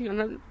and everything.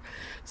 And I was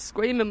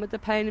screaming with the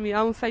pain in my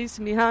own face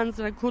and my hands,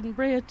 and I couldn't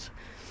breathe.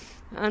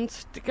 And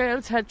the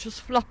girl's head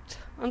just flopped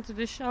onto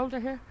the shoulder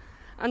here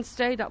and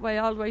stayed that way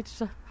all the way to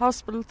the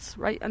hospitals,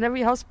 right? And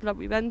every hospital that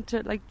we went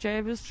to, like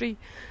Jervis Street,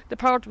 the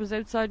porter was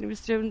outside and he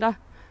was doing that,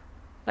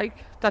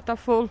 like that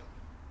full.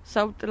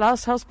 So the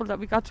last hospital that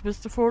we got to was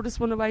the furthest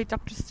one away,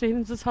 Dr.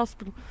 Stevens'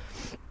 hospital.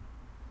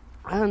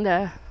 And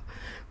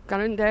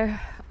got in there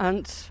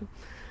and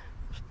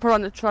put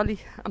on a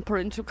trolley and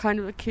put into kind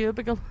of a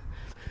cubicle.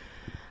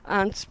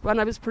 And when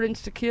I was put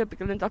into the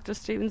cubicle in Dr.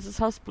 Stevens'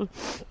 hospital,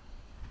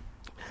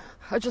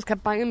 I just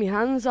kept banging my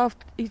hands off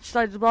each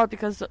side of the wall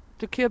because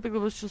the cubicle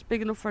was just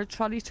big enough for a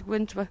trolley to go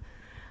into it.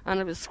 And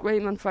I was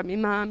screaming for my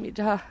mum, my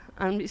dad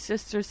and my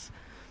sisters.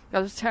 I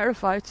was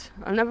terrified.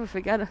 I'll never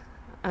forget it.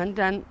 And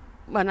then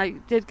when I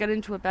did get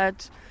into a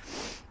bed,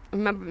 I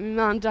remember my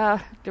mum and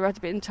dad, they were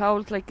being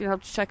told, to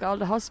check all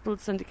the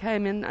hospitals, and they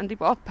came in and they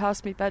walked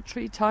past my bed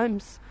 3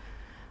 times.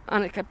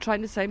 And I kept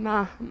trying to say,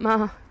 Ma,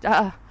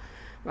 Dad,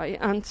 right?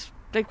 And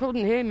they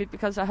couldn't hear me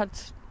because I had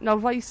no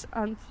voice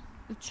and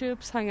the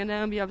tubes hanging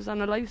out of me. I was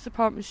on a life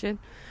support machine.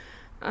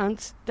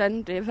 And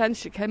then they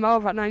eventually came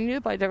over, and I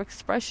knew by their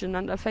expression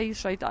and their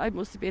face, right, that I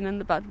must have been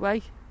in a bad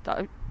way, that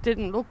I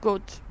didn't look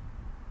good.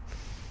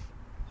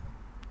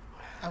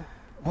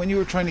 When you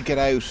were trying to get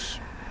out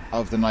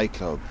of the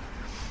nightclub,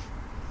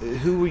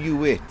 who were you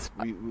with?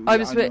 I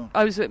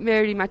was with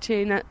Mary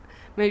Martina,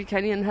 Mary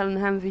Kenny and Helen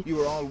Henvey. You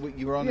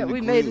were on yeah,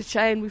 we made a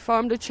chain, we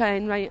formed a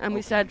chain, right, and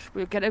we said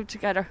we'll get out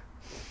together.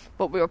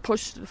 But we were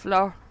pushed to the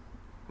floor.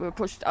 We were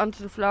pushed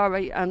onto the floor,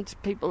 right, and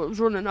people were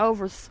running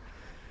over us.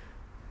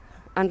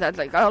 And that,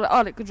 all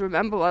I could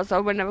remember was,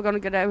 oh, we're never going to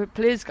get out.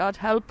 Please, God,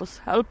 help us,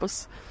 help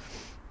us.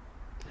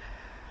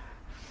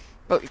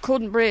 But you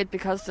couldn't breathe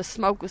because the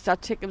smoke was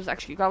that thick. It was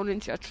actually going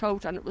into your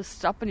throat and it was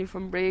stopping you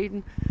from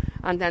breathing.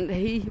 And then the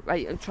heat,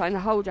 right, and trying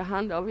to hold your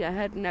hand over your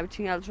head and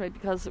everything else, right,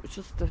 because it was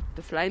just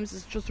the flames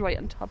is just right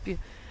on top of you.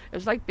 It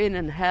was like being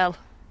in hell.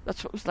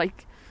 That's what it was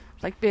like. It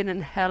was like being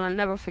in hell. I'll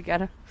never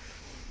forget it.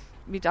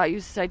 My dad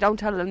used to say, don't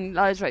tell any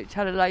lies, right,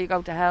 tell a lie, you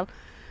go to hell.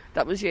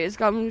 That was years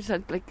ago, and we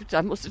said,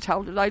 I must have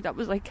told a lie, that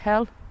was like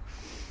hell.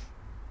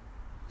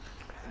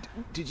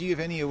 Did you have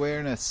any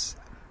awareness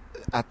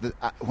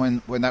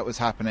when that was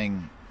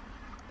happening,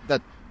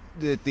 that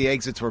the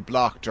exits were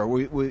blocked, or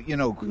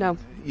No.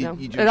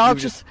 It all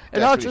just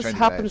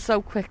happened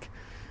so quick,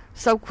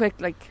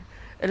 like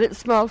a little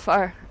small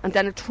fire, and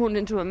then it turned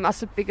into a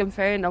massive big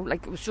inferno.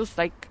 Like, it was just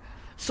like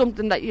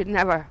something that you'd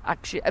never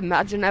actually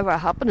imagine ever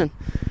happening.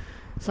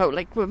 So,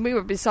 like, when we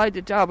were beside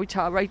the door, we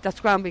thought, right,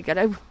 that's grand, we get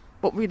out.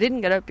 But we didn't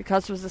get out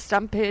because there was a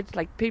stampede,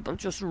 like people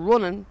just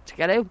running to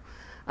get out,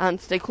 and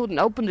they couldn't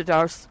open the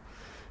doors.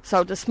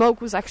 So the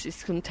smoke was actually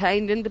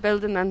contained in the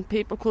building and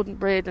people couldn't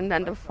breathe, and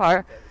then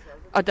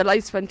the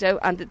lights went out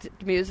and the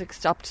music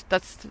stopped.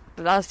 That's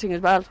the last thing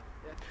as well.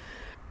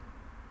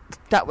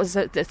 That was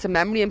it's a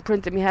memory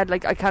imprint in my head.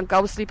 Like, I can't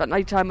go to sleep at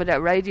night time without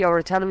a radio or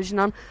a television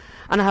on,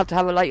 and I have to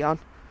have a light on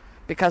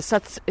because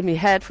that's in my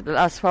head for the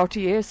last 40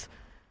 years.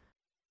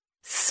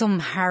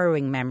 Some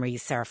harrowing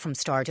memories there from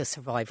Stardust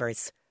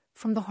survivors.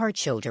 From the Hard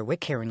Shoulder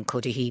with Kieran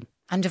Cuddihy.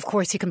 And of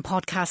course you can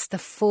podcast the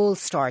full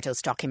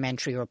Stardust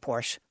documentary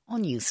report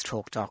on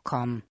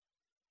newstalk.com.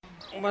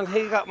 Well,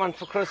 he got one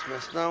for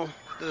Christmas now.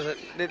 There's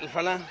a little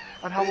fella.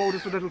 And how old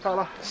is the little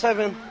fella?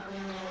 7.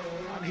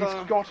 And he's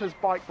got his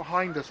bike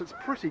behind us. It's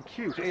pretty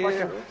cute. It's like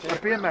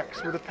a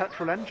BMX with a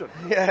petrol engine.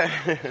 Yeah,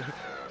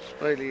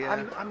 really,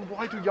 yeah. And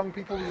why do young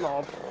people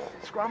love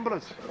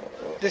scramblers?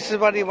 This is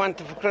what he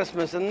wanted for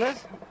Christmas, isn't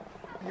it?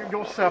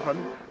 You're 7.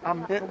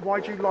 Why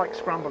do you like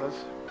scramblers?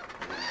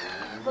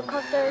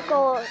 Because they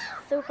go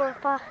super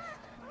fast.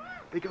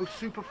 They go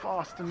super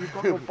fast, and you've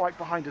got your bike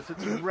behind us.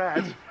 It's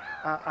red,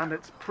 and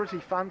it's pretty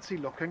fancy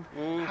looking.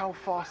 How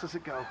fast does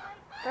it go?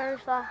 Very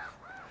fast.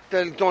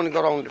 They'll only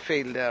go around the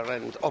field there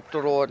and up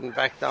the road and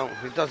back down.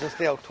 It doesn't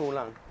stay out too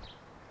long.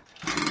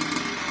 So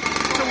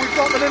we've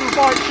got the little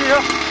bike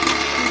here.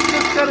 He's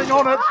just getting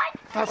on it.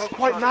 That's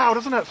quite loud,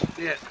 isn't it?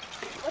 Yeah.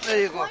 There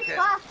you go, Kate.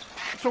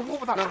 So what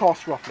would that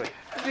cost roughly?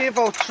 It'd be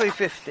about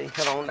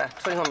 $350 around that,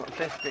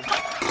 $350.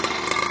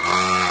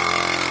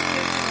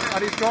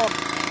 And he's gone.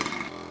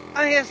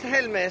 And he has the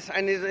helmet,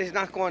 and he's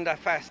not going that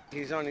fast.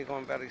 He's only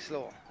going very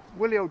slow.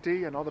 Willie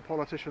O'Dea and other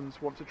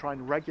politicians want to try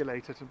and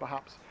regulate it and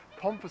perhaps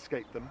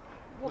confiscate them.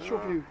 What's your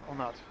view on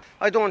that?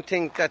 I don't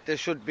think that they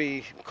should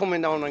be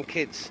coming down on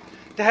kids.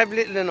 They have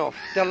little enough.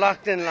 They're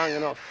locked in long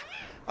enough.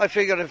 I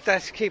figure if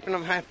that's keeping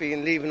them happy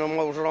and leaving them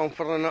out around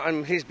for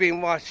and he's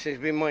being watched, he's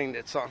being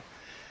minded, so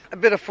a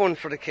bit of fun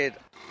for the kid.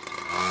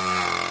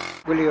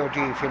 Willie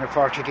O'Dea, Fianna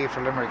Fáil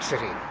for Limerick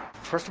City.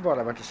 First of all,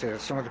 I want to say that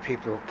some of the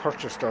people who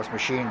purchased those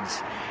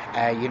machines,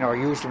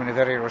 used them in a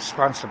very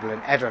responsible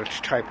and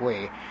adult-type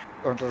way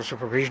under the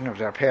supervision of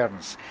their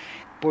parents.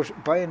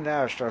 But by and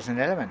large, there's an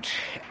element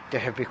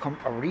that have become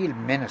a real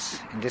menace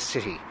in this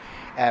city.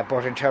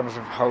 But in terms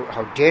of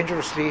how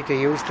dangerously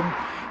they use them,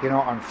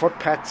 on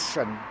footpaths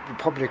and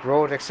public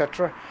road,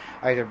 etc.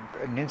 I had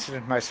an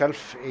incident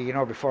myself,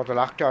 before the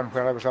lockdown,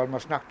 where I was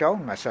almost knocked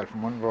down myself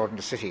on one road in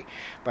the city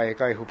by a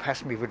guy who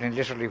passed me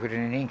literally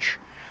within an inch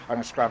on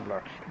a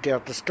scrambler. They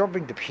are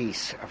disturbing the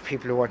peace of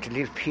people who want to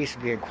live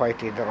peaceably and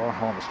quietly in their own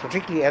homes,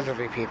 particularly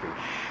elderly people.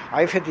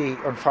 I've had the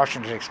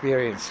unfortunate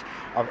experience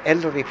of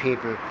elderly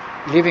people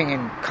living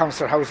in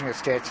council housing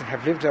estates and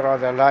have lived there all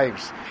their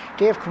lives.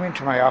 They have come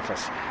into my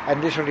office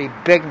and literally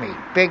begged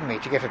me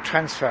to get a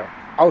transfer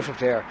out of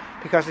there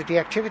because of the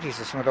activities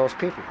of some of those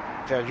people.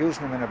 They're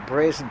using them in a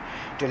brazen,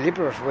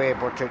 deliberate way,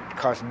 but to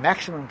cause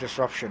maximum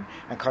disruption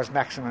and cause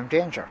maximum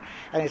danger.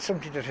 And it's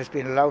something that has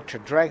been allowed to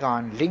drag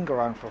on, linger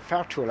on for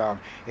far too long.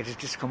 It has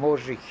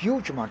discommoded a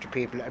huge amount of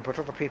people and put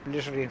other people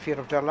literally in fear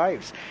of their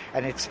lives.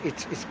 And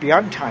it's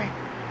beyond time.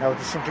 Now,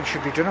 something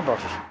should be done about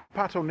it.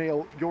 Pat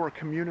O'Neill, you're a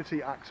community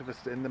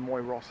activist in the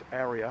Moy-Ross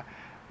area.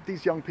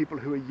 These young people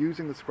who are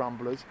using the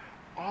scramblers,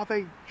 are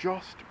they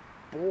just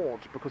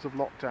bored because of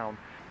lockdown?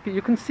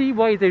 You can see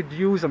why they'd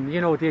use them, the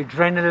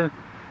adrenaline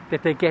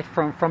that they get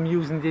from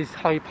using these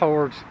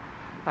high-powered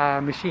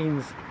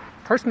machines.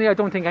 Personally, I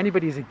don't think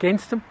anybody's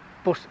against them,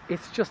 but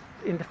it's just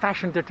in the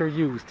fashion that they're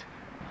used.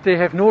 They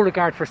have no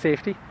regard for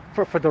safety,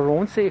 for their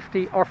own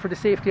safety or for the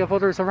safety of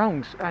others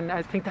around. And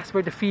I think that's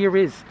where the fear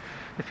is.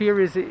 The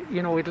fear is,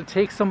 it'll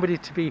take somebody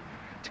to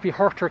be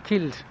hurt or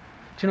killed,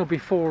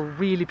 before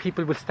really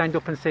people will stand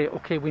up and say,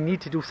 okay, we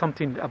need to do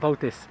something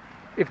about this.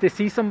 If they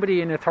see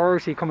somebody in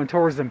authority coming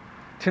towards them,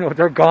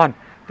 they're gone.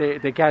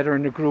 They gather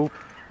in a group.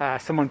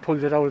 Someone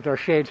pulls it out of their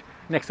shed.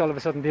 Next, all of a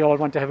sudden, they all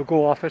want to have a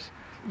go off it.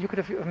 You could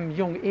have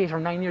young 8 or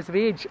 9 years of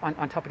age on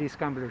top of these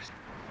scramblers.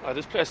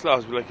 This place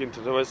allows me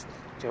into the west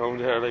down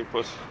there,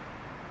 but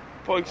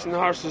bikes and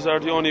horses are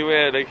the only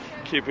way,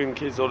 keeping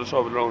kids out of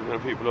trouble around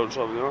and people out of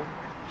trouble,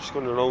 Just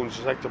going around,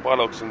 just act the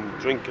bollocks and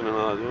drinking and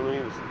all,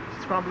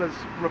 Scramblers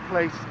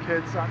replace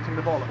kids acting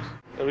the bollocks?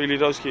 It really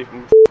does keep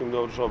them out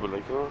of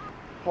trouble,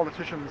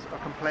 Politicians are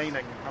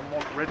complaining and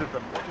want rid of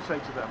them. What do you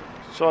say to them?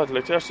 So,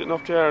 they're sitting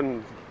up there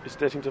and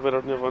they think they're better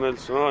than everyone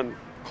else, and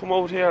come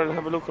out here and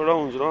have a look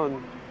around,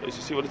 and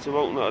just see what it's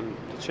about and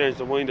to change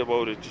their mind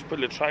about it. Just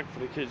build a track for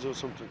the kids or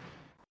something.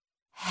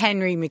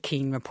 Henry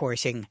McKean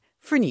reporting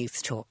for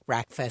News Talk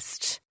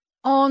Breakfast.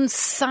 On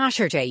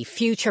Saturday,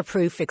 Future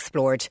Proof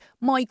explored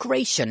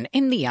migration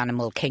in the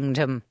animal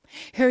kingdom.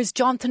 Here's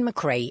Jonathan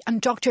McRae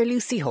and Dr.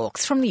 Lucy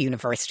Hawkes from the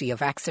University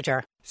of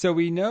Exeter. So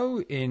we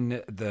know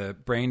in the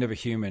brain of a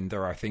human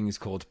there are things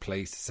called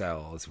place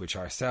cells, which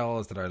are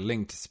cells that are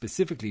linked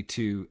specifically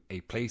to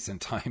a place and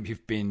time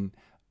you've been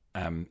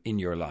in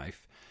your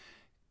life.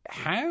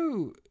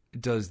 How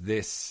does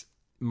this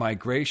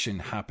migration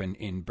happen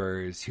in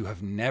birds who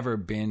have never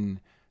been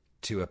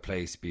to a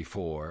place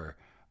before?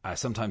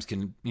 Sometimes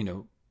can,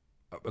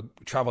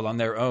 travel on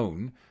their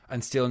own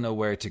and still know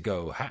where to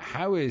go.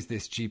 How is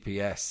this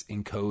GPS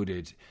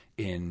encoded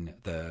in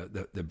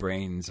the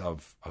brains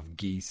of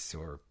geese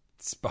or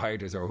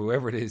spiders or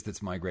whoever it is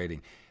that's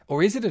migrating?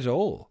 Or is it at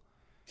all?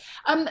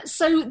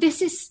 So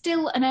this is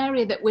still an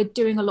area that we're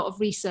doing a lot of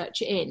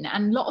research in,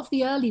 and a lot of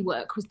the early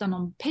work was done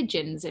on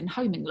pigeons in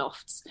homing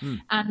lofts.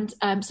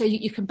 And so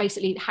you can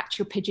basically hatch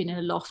your pigeon in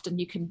a loft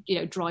and you can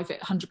drive it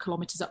 100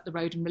 kilometres up the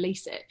road and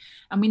release it.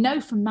 And we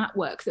know from that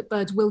work that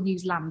birds will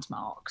use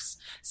landmarks.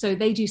 So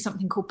they do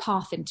something called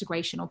path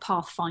integration or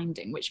path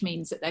finding, which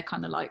means that they're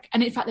kind of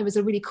and in fact there was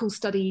a really cool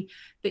study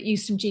that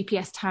used some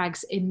GPS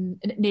tags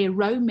near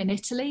Rome in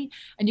Italy,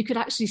 and you could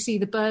actually see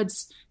the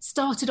birds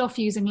started off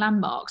using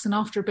landmarks and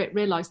after a bit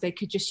realised they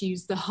could just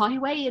use the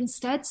highway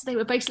instead. So they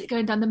were basically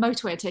going down the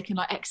motorway and taking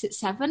exit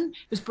 7.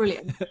 It was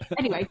brilliant.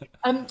 Anyway,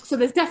 so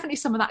there's definitely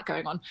some of that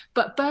going on.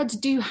 But birds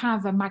do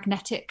have a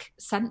magnetic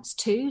sense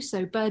too.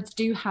 So birds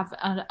do have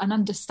an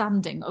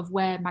understanding of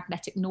where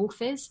magnetic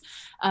north is,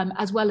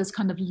 as well as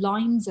kind of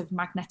lines of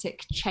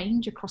magnetic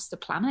change across the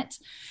planet.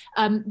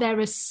 There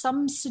is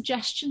some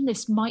suggestion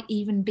this might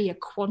even be a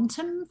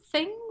quantum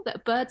thing,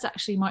 that birds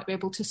actually might be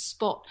able to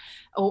spot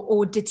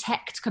or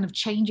detect kind of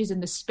changes in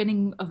the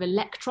spinning of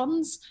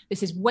electrons.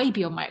 This is way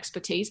beyond my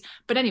expertise.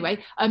 But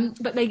anyway,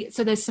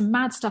 so there's some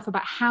mad stuff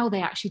about how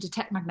they actually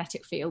detect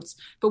magnetic fields.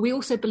 But we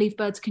also believe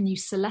birds can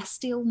use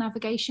celestial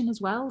navigation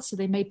as well. So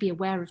they may be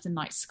aware of the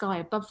night sky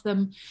above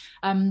them.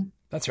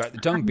 That's right. The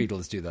dung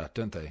beetles do that,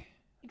 don't they?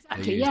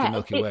 Exactly, the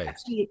Milky Way.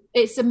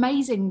 It's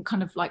amazing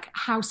kind of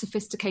how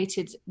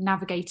sophisticated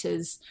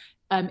navigators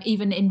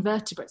even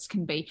invertebrates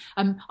can be.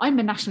 I'm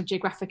a National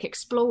Geographic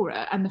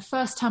explorer, and the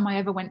first time I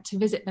ever went to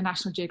visit the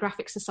National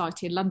Geographic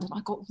Society in London,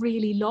 I got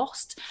really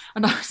lost,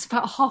 and I was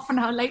about half an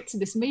hour late to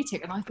this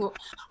meeting, and I thought,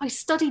 I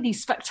study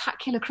these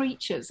spectacular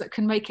creatures that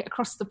can make it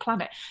across the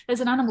planet. There's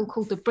an animal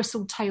called the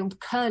bristle-tailed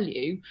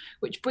curlew,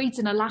 which breeds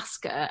in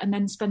Alaska and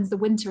then spends the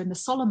winter in the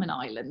Solomon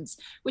Islands,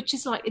 which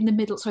is in the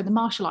middle, the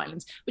Marshall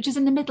Islands, which is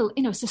in the middle,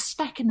 it's a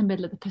speck in the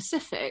middle of the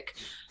Pacific.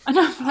 And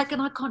I'm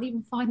and I can't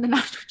even find the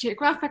National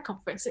Geographic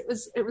office.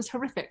 It was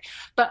horrific.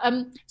 But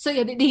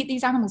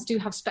these animals do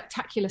have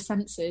spectacular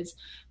senses.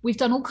 We've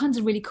done all kinds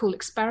of really cool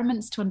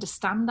experiments to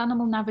understand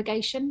animal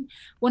navigation.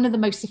 One of the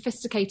most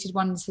sophisticated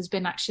ones has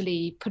been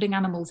actually putting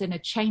animals in a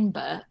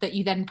chamber that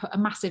you then put a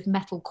massive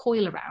metal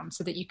coil around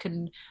so that you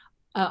can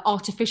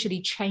artificially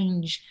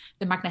change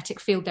the magnetic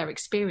field they're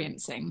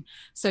experiencing.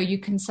 So you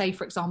can say,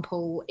 for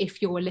example,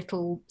 if you're a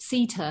little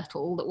sea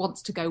turtle that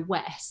wants to go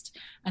west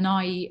and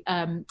I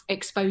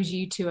expose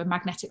you to a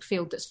magnetic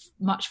field that's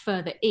much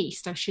further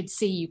east, I should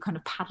see you kind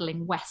of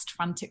paddling west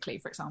frantically,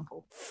 for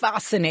example.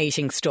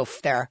 Fascinating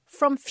stuff there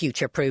from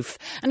Future Proof.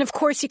 And of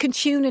course you can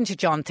tune into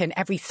Jonathan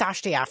every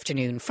Saturday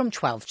afternoon from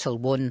 12 till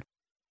 1.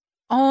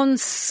 On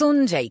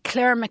Sunday,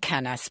 Claire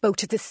McKenna spoke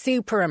to the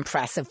super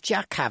impressive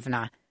Jack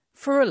Kavanagh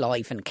for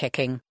Alive and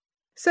Kicking.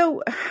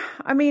 So,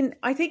 I mean,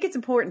 I think it's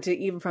important to,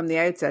 even from the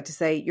outset, to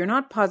say you're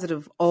not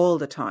positive all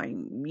the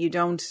time. You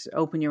don't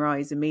open your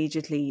eyes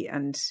immediately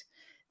and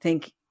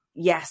think,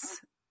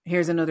 yes,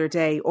 here's another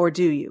day, or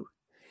do you?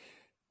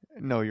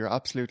 No, you're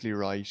absolutely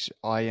right.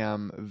 I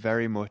am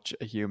very much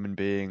a human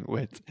being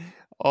with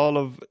all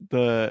of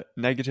the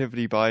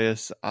negativity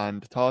bias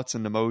and thoughts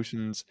and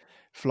emotions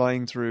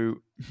flying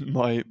through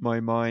my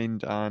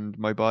mind and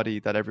my body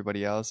that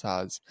everybody else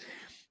has.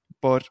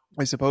 But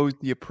I suppose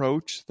the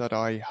approach that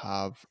I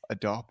have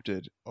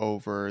adopted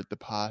over the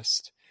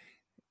past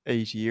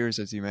 8 years,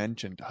 as you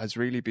mentioned, has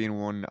really been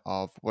one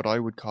of what I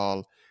would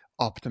call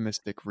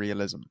optimistic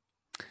realism.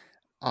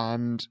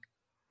 And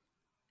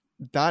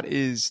that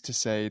is to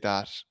say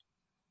that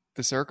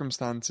the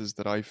circumstances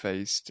that I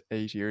faced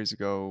 8 years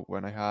ago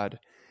when I had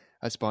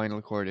a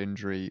spinal cord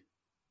injury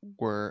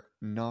were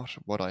not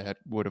what I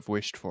would have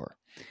wished for.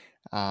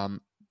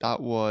 That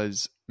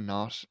was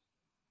not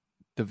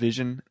the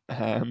vision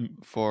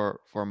for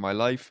my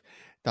life.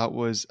 That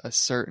was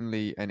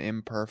certainly an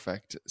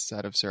imperfect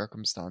set of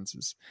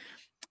circumstances.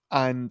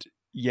 And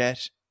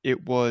yet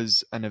it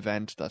was an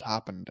event that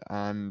happened,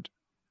 and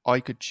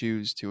I could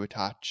choose to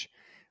attach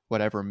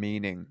whatever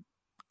meaning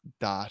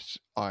that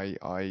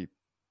I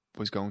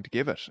was going to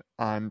give it,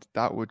 and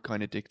that would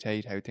kind of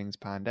dictate how things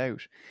panned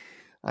out.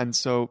 And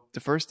so the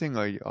first thing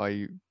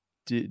I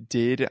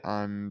did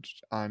and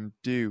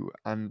do,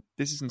 and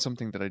this isn't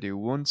something that I do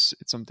once,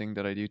 it's something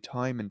that I do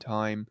time and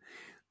time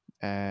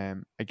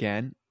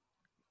again,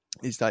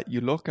 is that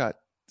you look at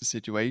the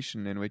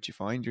situation in which you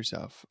find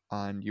yourself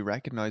and you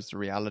recognize the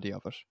reality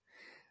of it.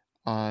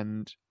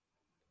 And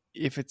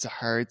if it's a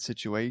hard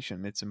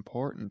situation, it's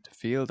important to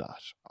feel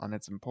that, and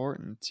it's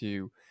important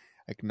to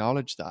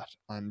acknowledge that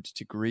and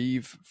to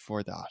grieve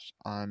for that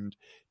and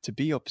to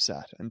be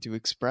upset and to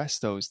express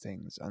those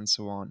things and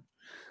so on.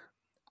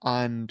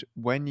 And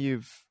when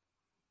you've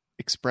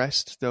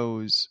expressed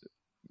those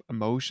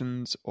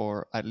emotions,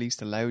 or at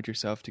least allowed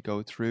yourself to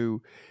go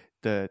through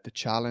the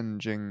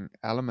challenging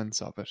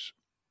elements of it,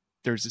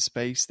 there's a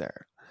space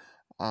there.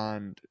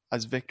 And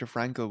as Viktor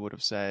Frankl would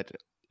have said,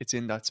 it's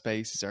in that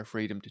space is our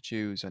freedom to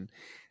choose.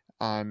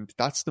 And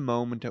that's the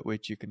moment at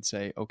which you can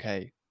say,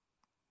 okay,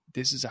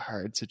 this is a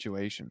hard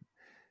situation,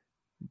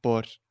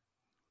 but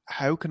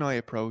how can I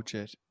approach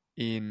it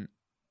in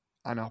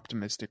an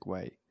optimistic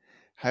way?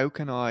 How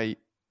can I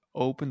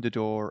open the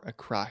door a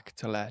crack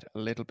to let a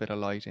little bit of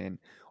light in,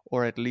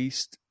 or at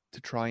least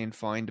to try and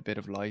find a bit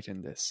of light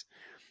in this?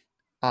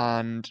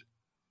 And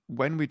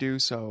when we do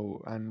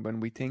so, and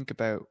when we think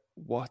about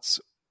what's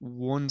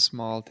one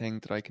small thing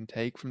that I can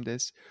take from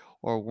this,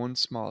 or one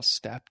small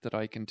step that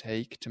I can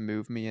take to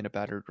move me in a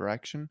better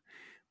direction,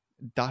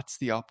 that's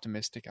the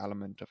optimistic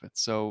element of it.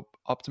 So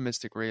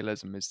optimistic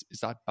realism is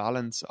that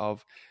balance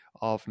of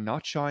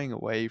not shying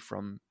away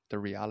from the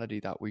reality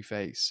that we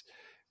face,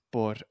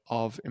 but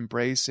of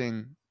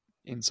embracing,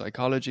 in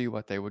psychology,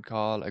 what they would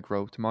call a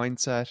growth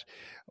mindset,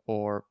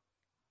 or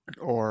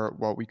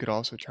what we could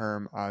also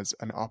term as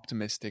an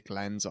optimistic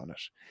lens on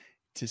it,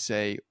 to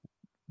say,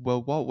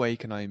 well, what way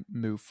can I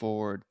move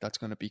forward that's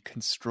going to be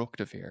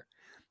constructive here?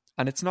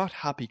 And it's not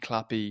happy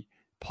clappy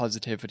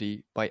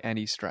positivity by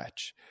any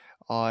stretch.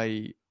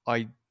 I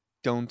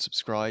don't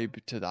subscribe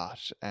to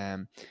that,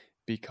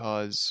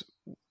 because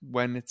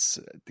when it's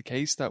the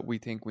case that we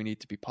think we need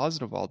to be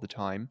positive all the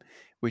time,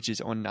 which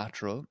is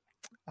unnatural,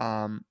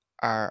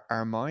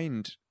 our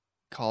mind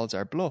calls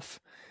our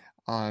bluff.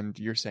 And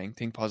you're saying,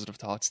 think positive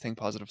thoughts, think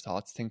positive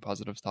thoughts, think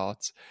positive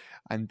thoughts.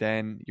 And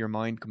then your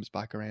mind comes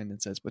back around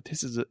and says, but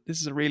this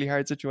is a really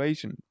hard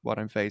situation, what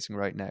I'm facing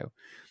right now.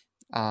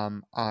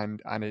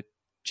 And it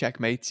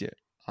checkmates you,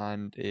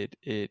 and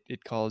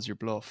it calls your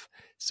bluff.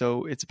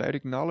 So it's about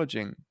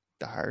acknowledging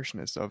the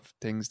harshness of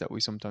things that we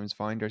sometimes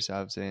find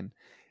ourselves in.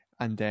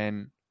 And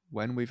then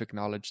when we've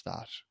acknowledged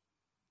that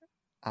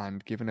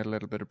and given it a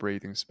little bit of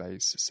breathing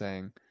space,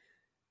 saying,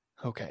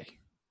 okay,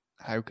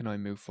 how can I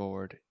move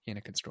forward in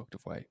a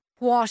constructive way?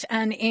 What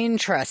an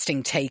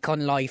interesting take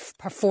on life.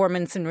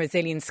 Performance and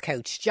resilience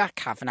coach Jack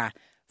Kavanagh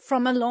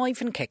from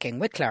Alive and Kicking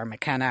with Claire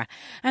McKenna.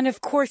 And of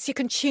course, you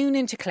can tune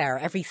into Claire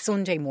every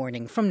Sunday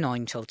morning from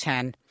 9 till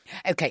 10.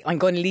 OK, I'm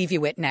going to leave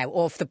you with now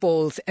Off the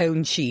Ball's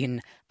own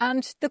Sheen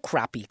and the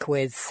crappy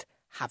quiz.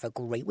 Have a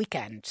great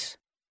weekend.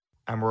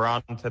 And we're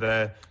on to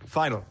the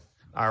final.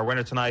 Our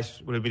winner tonight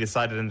will be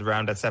decided in the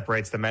round that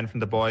separates the men from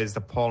the boys,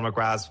 the Paul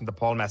McGraths from the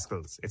Paul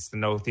Mescals. It's the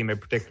no theme in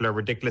particular,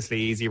 ridiculously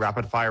easy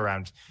rapid fire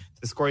round.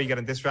 The score you get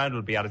in this round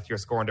will be added to your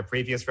score in the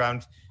previous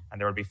round, and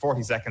there will be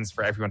 40 seconds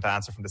for everyone to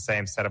answer from the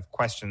same set of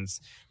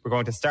questions. We're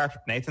going to start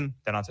with Nathan,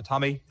 then on to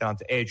Tommy, then on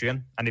to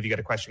Adrian. And if you get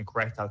a question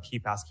correct, I'll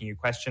keep asking you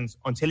questions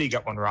until you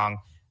get one wrong,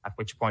 at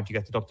which point you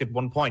get deducted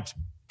 1 point.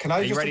 Can I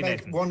Are you just ready, make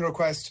Nathan? one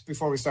request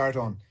before we start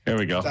on? Here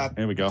we go.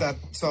 Here we go.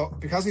 So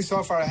because he's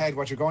so far ahead,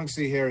 what you're going to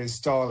see here is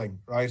stalling,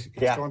 right?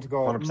 He's going to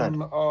go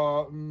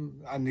 100%.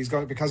 and he's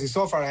going because he's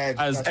so far ahead.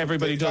 As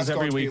everybody does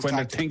every week when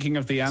they're thinking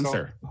of the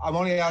answer. So I'm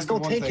only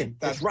asking one thing.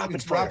 It's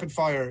rapid fire. Rapid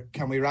fire.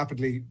 Can we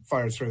rapidly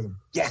fire through them?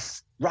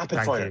 Yes,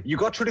 rapid fire. You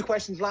got through the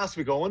questions last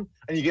week, Owen,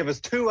 and you gave us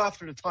 2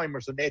 after the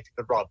timer, so Nathan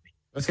could rob me.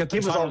 Let's get the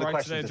Give us all timer the right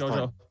questions today, this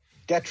Jojo. time.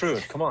 Get through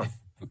it. Come on.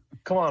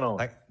 Come on,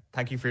 Owen.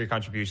 Thank you for your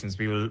contributions.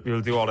 We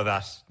will do all of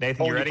that.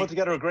 Nathan, you ready? You put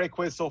together a great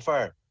quiz so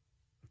far.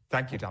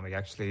 Thank you, Tommy,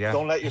 actually. Yeah.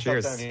 Don't let yourself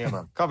Cheers. down here,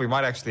 man. God, we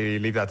might actually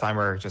leave that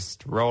timer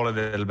just roll a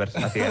little bit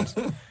at the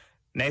end.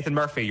 Nathan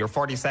Murphy, your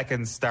 40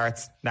 seconds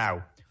starts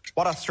now.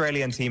 What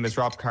Australian team is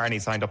Rob Kearney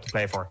signed up to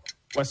play for?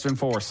 Western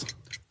Force.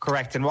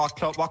 Correct. And what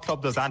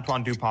club does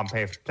Antoine Dupont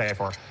play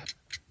for?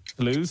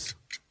 Toulouse.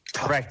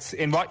 Correct.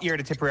 In what year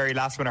did Tipperary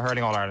last win a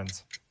Hurling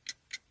All-Ireland?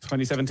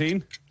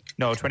 2017?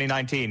 No,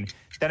 2019.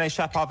 Denis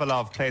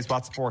Shapovalov plays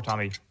what sport,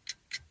 Tommy?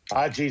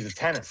 Jesus,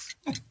 tennis.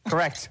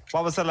 Correct.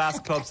 What was the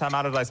last club Sam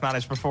Allardyce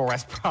managed before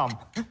West Brom?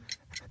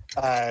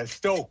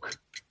 Stoke.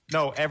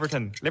 No,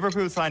 Everton.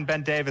 Liverpool signed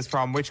Ben Davis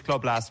from which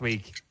club last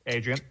week,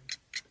 Adrian?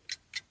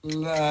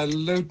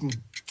 Luton.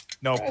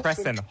 No,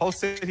 Preston. Hull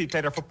City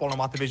play their football in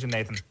what division,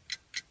 Nathan?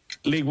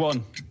 League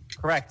One.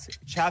 Correct.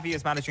 Xavi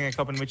is managing a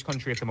club in which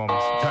country at the moment?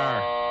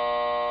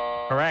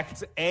 Qatar.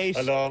 Correct.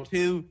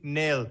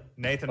 8-2-0.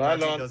 Nathan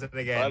Murphy does it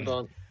again.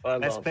 Well done.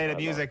 Let's play the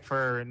music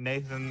for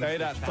Nathan. Play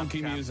that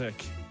funky music.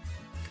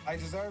 I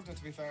deserved it,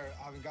 to be fair,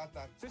 having got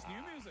that. Is this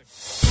new music?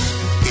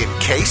 In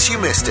case you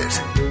missed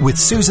it, with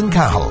Susan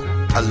Cahill,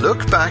 a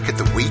look back at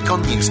the week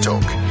on News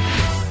Talk.